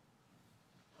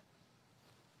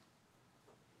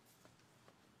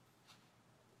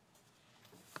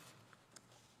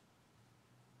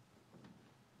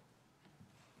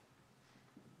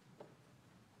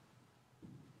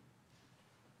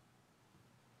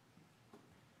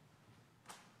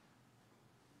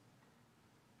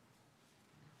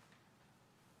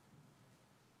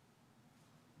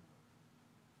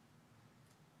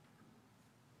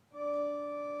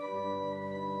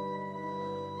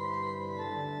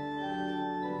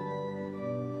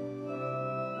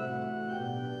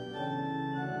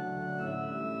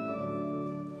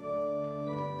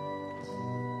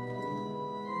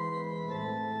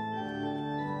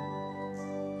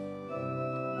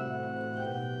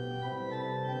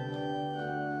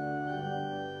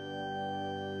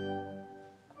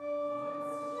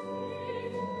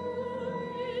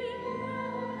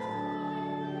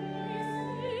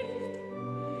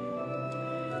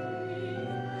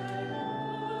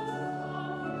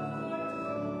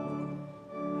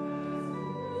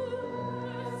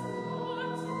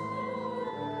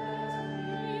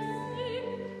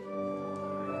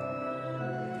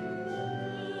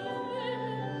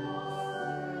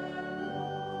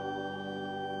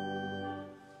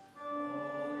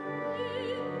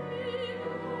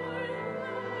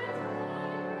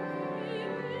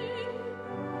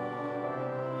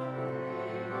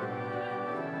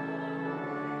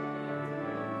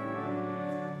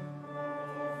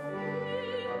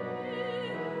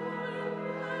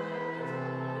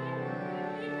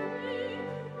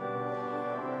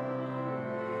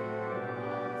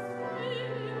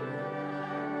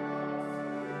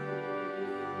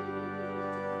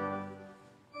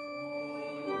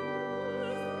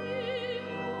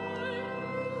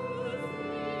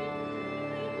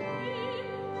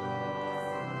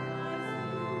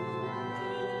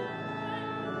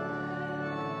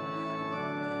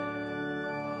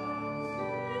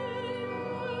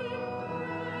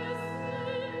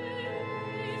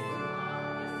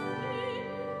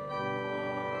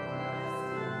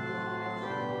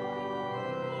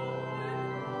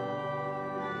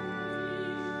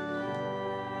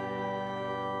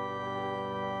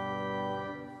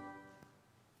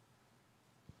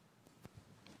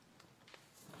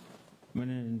 I'm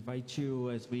going to invite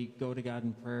you as we go to God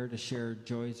in prayer to share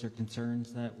joys or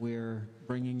concerns that we're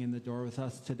bringing in the door with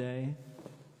us today.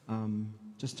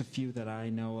 Just a few that I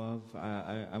know of.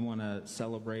 I want to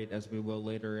celebrate, as we will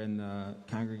later in the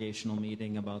congregational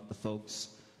meeting, about the folks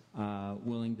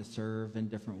willing to serve in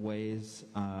different ways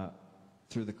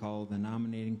through the call of the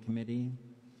nominating committee.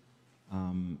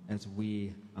 As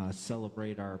we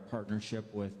celebrate our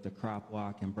partnership with the Crop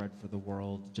Walk and Bread for the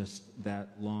World, just that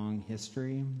long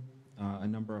history. A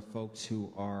number of folks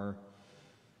who are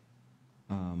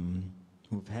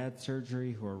who've had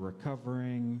surgery, who are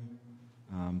recovering.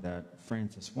 That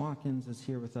Francis Watkins is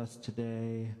here with us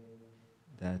today.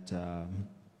 That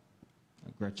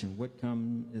Gretchen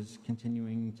Whitcomb is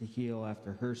continuing to heal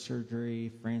after her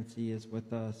surgery. Francie is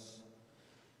with us.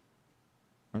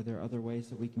 Are there other ways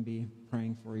that we can be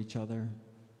praying for each other?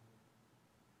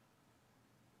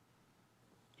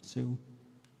 Sue?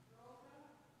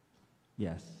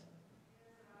 Yes.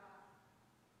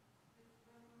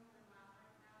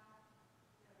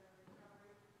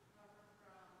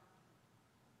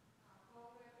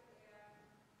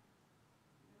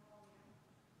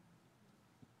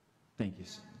 Thank you.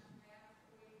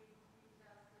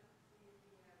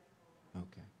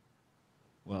 Okay.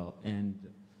 Well, and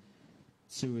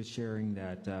Sue is sharing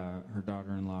that her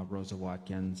daughter-in-law, Rosa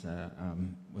Watkins,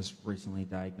 was recently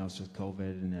diagnosed with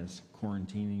COVID and is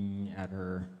quarantining at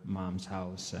her mom's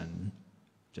house, and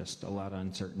just a lot of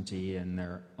uncertainty in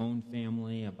their own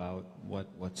family about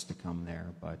what's to come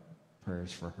there, but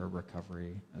prayers for her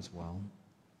recovery as well.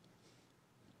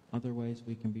 Other ways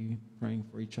we can be praying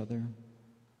for each other?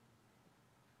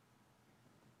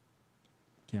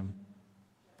 Kim?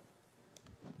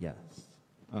 Yes.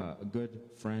 A good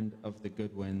friend of the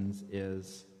Goodwins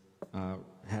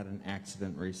had an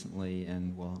accident recently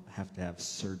and will have to have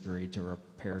surgery to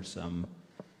repair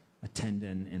a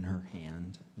tendon in her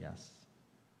hand. Yes.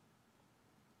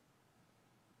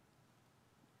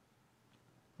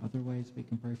 Other ways we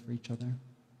can pray for each other?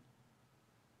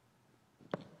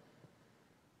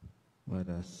 Let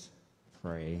us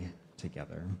pray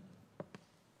together.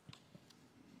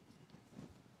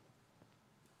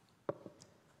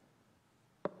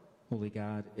 Holy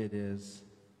God, it is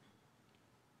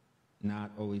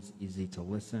not always easy to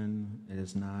listen. It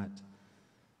is not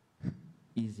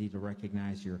easy to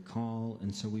recognize your call.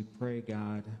 And so we pray,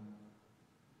 God,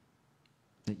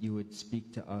 that you would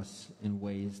speak to us in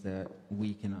ways that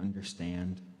we can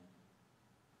understand.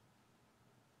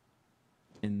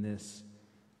 In this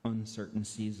uncertain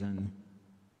season,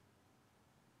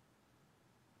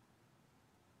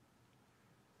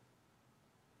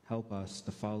 help us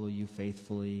to follow you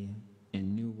faithfully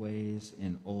in new ways,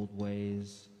 in old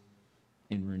ways,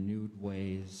 in renewed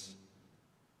ways,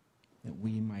 that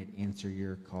we might answer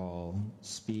your call.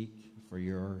 Speak, for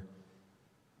your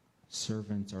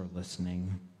servants are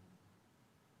listening.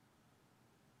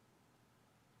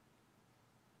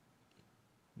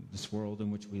 This world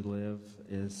in which we live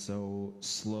is so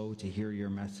slow to hear your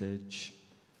message,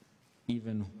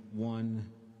 even one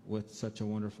with such a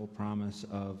wonderful promise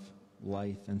of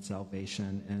life and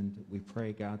salvation. And we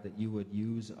pray, God, that you would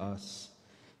use us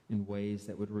in ways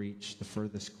that would reach the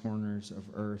furthest corners of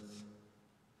earth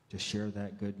to share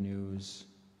that good news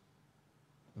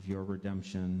of your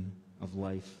redemption, of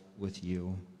life with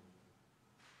you.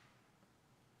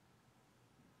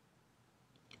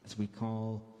 As we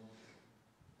call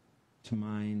to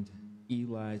mind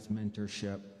Eli's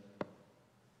mentorship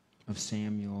of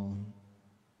Samuel,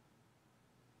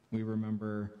 we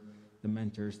remember the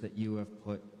mentors that you have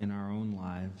put in our own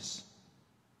lives,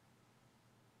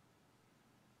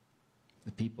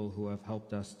 the people who have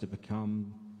helped us to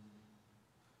become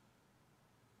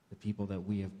the people that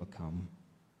we have become,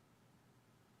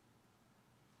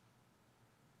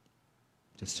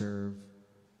 to serve,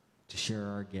 to share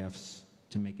our gifts,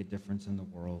 to make a difference in the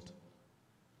world.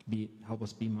 Help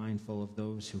us be mindful of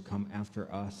those who come after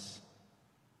us.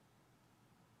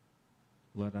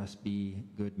 Let us be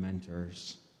good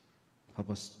mentors.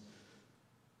 Help us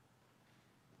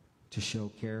to show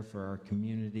care for our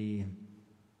community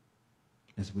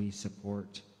as we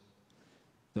support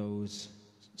those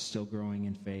still growing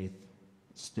in faith,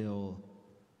 still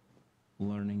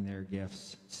learning their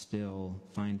gifts, still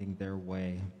finding their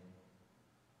way.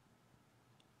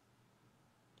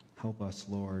 Help us,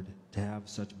 Lord, to have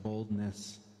such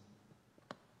boldness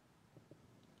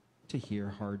to hear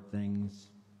hard things,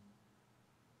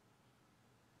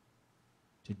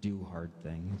 to do hard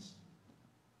things.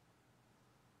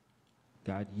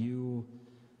 God, you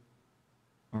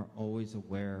are always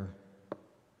aware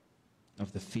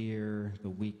of the fear,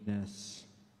 the weakness,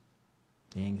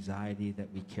 the anxiety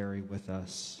that we carry with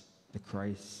us, the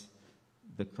crises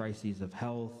of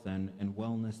health and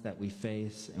wellness that we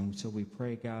face. And so we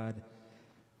pray, God,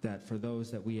 that for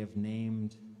those that we have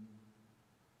named,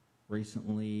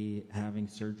 recently having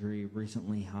surgery,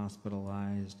 recently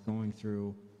hospitalized, going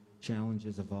through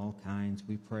challenges of all kinds,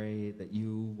 we pray that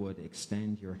you would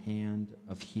extend your hand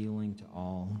of healing to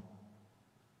all.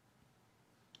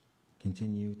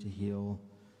 Continue to heal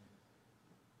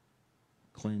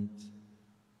Clint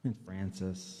and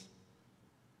Francis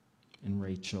and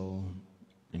Rachel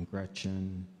and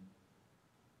Gretchen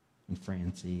and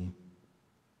Francie.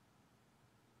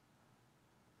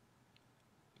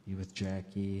 Be with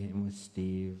Jackie and with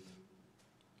Steve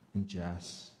and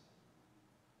Jess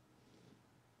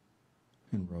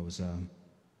and Rosa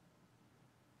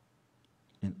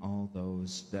and all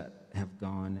those that have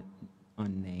gone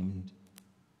unnamed.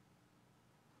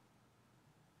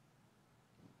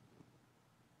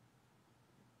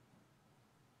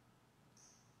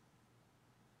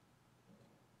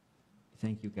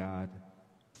 Thank you, God,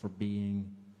 for being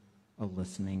a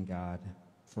listening God,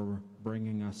 for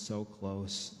bringing us so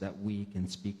close that we can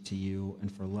speak to you,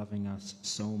 and for loving us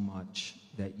so much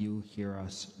that you hear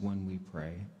us when we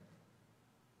pray.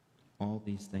 All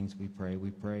these things we pray.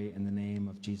 We pray in the name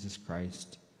of Jesus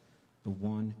Christ, the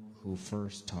one who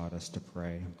first taught us to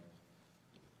pray.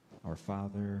 Our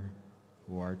Father,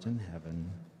 who art in heaven,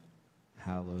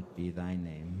 hallowed be thy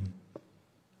name.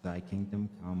 Thy kingdom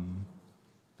come,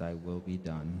 thy will be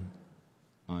done,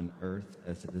 on earth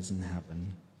as it is in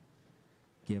heaven.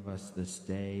 Give us this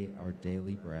day our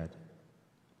daily bread,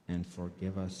 and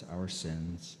forgive us our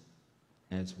sins,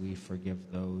 as we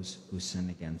forgive those who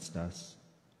sin against us.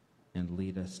 And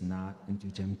lead us not into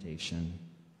temptation,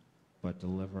 but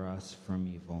deliver us from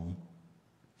evil.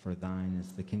 For thine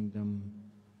is the kingdom,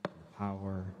 the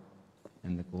power,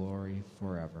 and the glory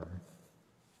forever.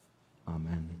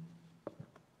 Amen.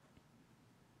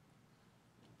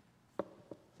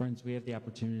 Friends, we have the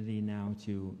opportunity now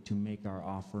to make our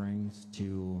offerings,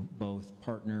 to both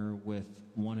partner with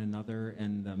one another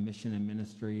in the mission and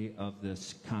ministry of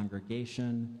this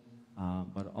congregation,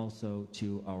 but also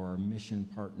to our mission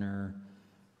partner,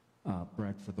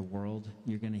 Bread for the World.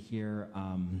 You're going to hear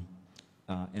an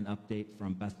update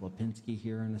from Beth Lipinski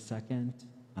here in a second.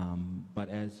 But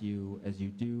as you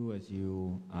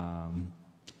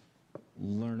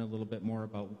learn a little bit more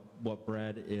about what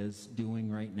Bread is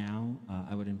doing right now,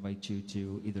 I would invite you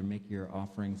to either make your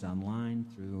offerings online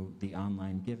through the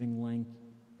online giving link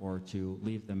or to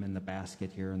leave them in the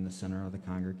basket here in the center of the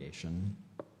congregation.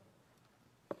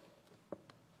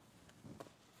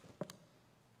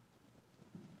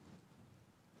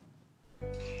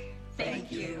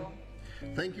 Thank you.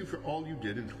 Thank you for all you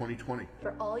did in 2020.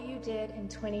 For all you did in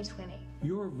 2020.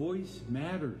 Your voice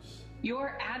matters.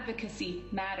 Your advocacy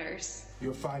matters.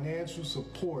 Your financial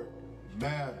support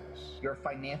matters. Your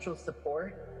financial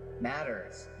support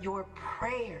matters. Your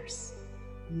prayers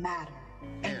matter.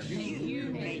 And you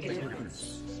make a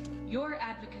difference. Your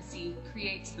advocacy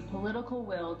creates the political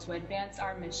will to advance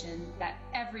our mission that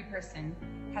every person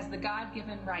has the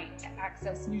God-given right to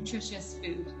access nutritious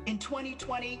food. In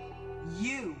 2020,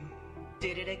 you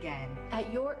did it again.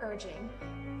 At your urging,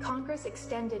 Congress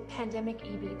extended pandemic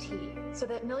EBT so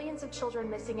that millions of children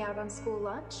missing out on school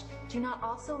lunch do not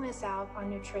also miss out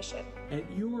on nutrition.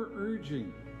 At your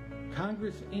urging,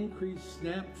 Congress increased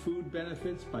SNAP food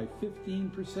benefits by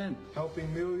 15%.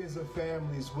 Helping millions of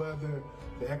families weather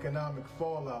the economic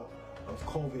fallout of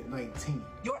COVID-19.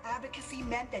 Your advocacy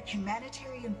meant that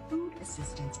humanitarian food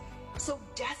assistance, so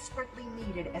desperately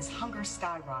needed as hunger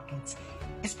skyrockets,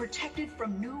 is protected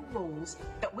from new rules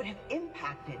that would have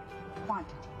impacted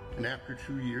quantity. And after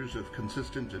 2 years of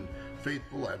consistent and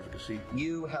faithful advocacy,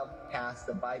 You helped pass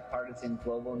the bipartisan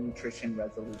Global Nutrition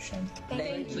Resolution.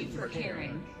 Thank you for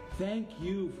caring. Thank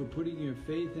you for putting your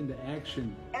faith into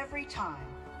action. Every time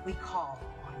we call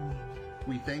on you.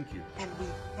 we thank you. And we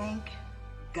thank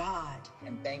God.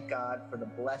 And thank God for the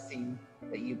blessing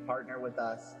that you partner with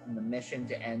us in the mission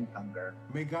to end hunger.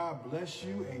 May God bless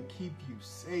you and keep you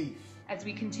safe. As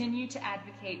we continue to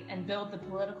advocate and build the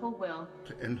political will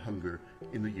To end hunger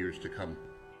in the years to come.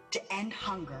 To end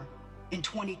hunger in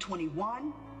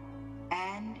 2021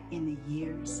 and in the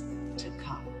years to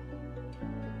come.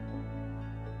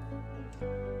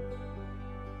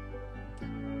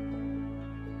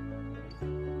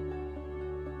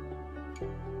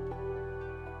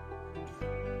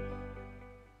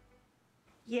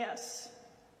 Yes,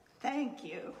 thank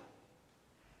you.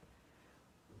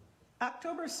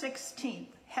 October 16th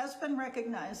has been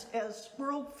recognized as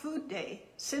World Food Day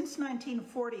since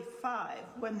 1945,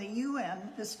 when the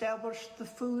UN established the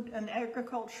Food and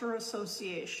Agriculture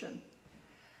Association.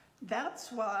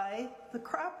 That's why the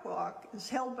Crop Walk is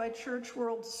held by Church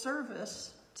World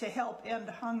Service to help end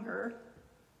hunger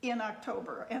in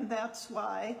October, and that's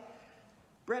why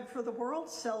Bread for the World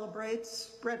celebrates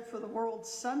Bread for the World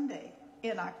Sunday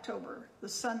in October, the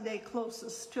Sunday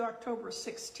closest to October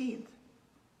 16th.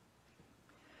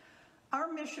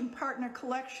 Our mission partner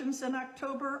collections in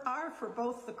October are for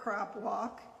both the Crop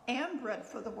Walk and Bread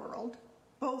for the World,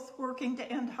 both working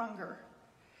to end hunger.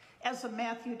 As a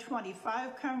Matthew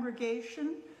 25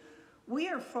 congregation, we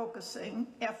are focusing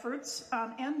efforts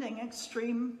on ending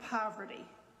extreme poverty.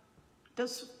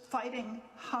 Does fighting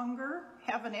hunger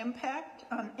have an impact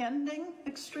on ending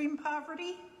extreme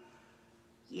poverty?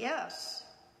 Yes,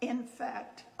 in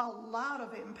fact, a lot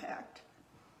of impact.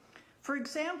 For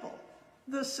example,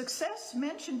 the success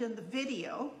mentioned in the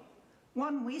video,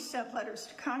 one we sent letters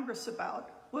to Congress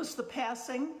about, was the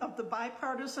passing of the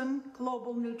bipartisan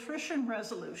Global Nutrition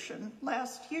Resolution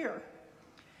last year.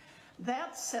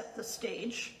 That set the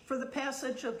stage for the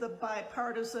passage of the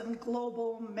bipartisan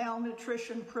Global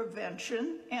Malnutrition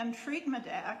Prevention and Treatment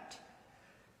Act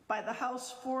by the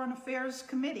House Foreign Affairs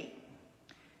Committee.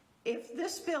 If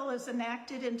this bill is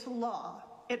enacted into law,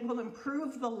 it will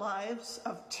improve the lives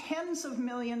of tens of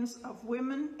millions of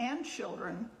women and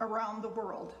children around the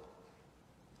world.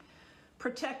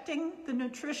 Protecting the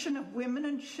nutrition of women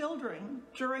and children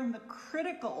during the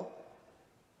critical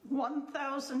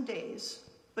 1,000 days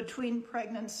between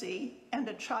pregnancy and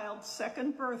a child's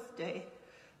second birthday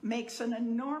makes an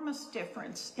enormous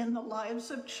difference in the lives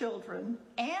of children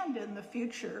and in the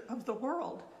future of the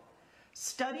world.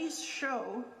 Studies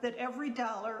show that every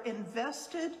dollar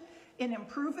invested in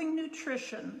improving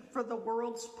nutrition for the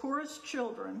world's poorest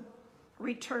children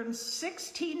returns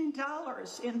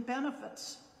 $16 in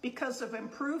benefits because of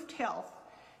improved health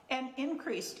and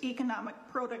increased economic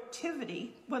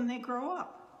productivity when they grow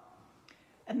up.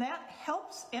 And that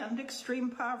helps end extreme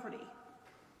poverty.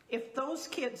 If those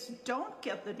kids don't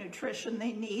get the nutrition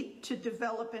they need to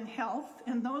develop in health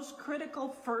in those critical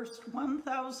first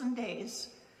 1,000 days,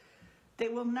 they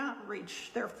will not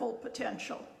reach their full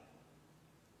potential.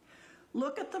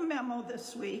 Look at the memo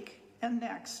this week and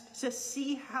next to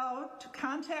see how to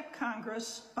contact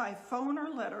Congress by phone or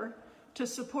letter to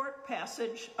support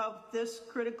passage of this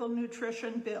critical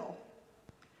nutrition bill.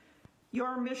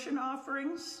 Your mission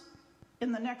offerings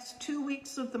in the next 2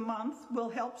 weeks of the month will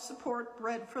help support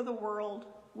Bread for the World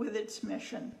with its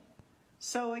mission.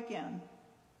 So again,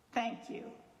 thank you.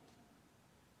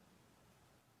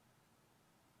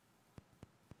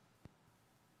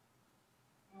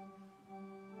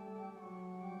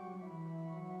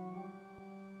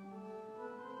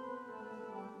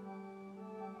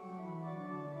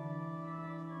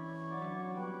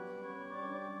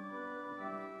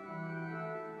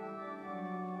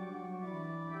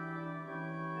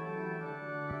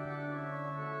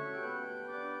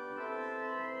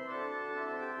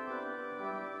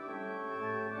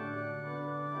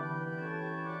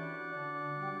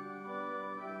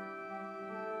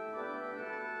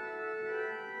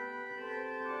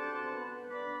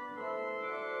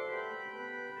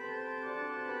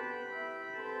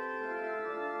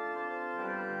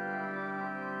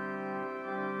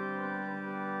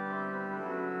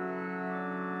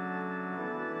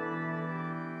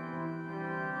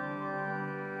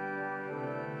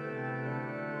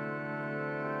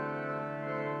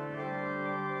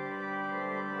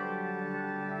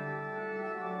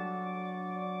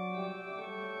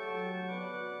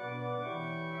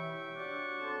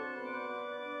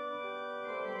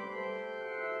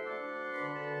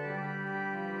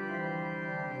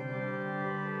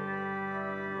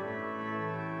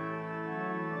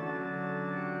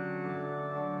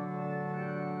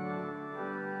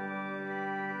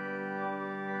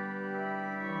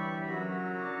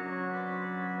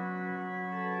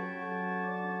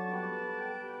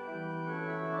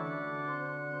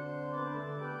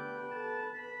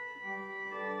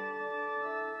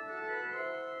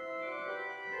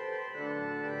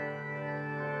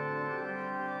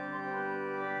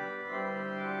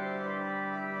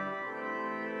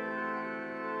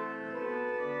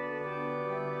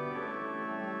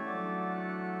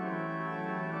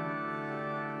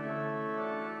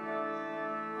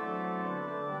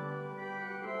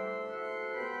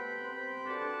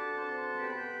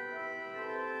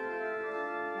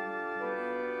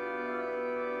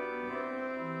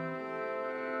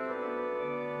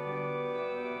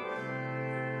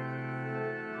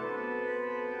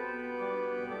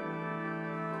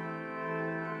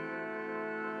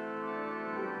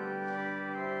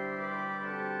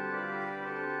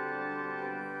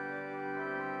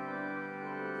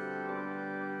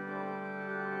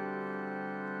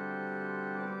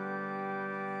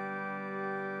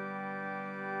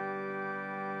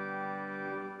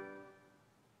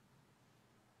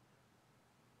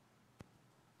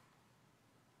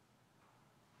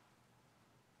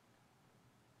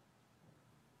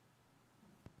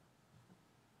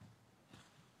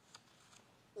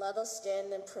 Let us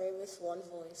stand and pray with one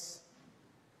voice.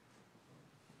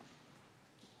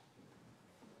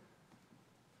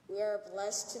 We are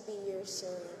blessed to be your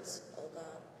servants, O God.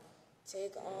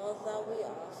 Take all that we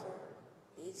offer,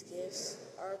 these gifts,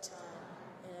 our time,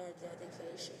 and our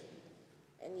dedication,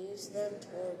 and use them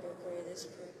toward your greatest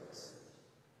purpose.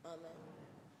 Amen.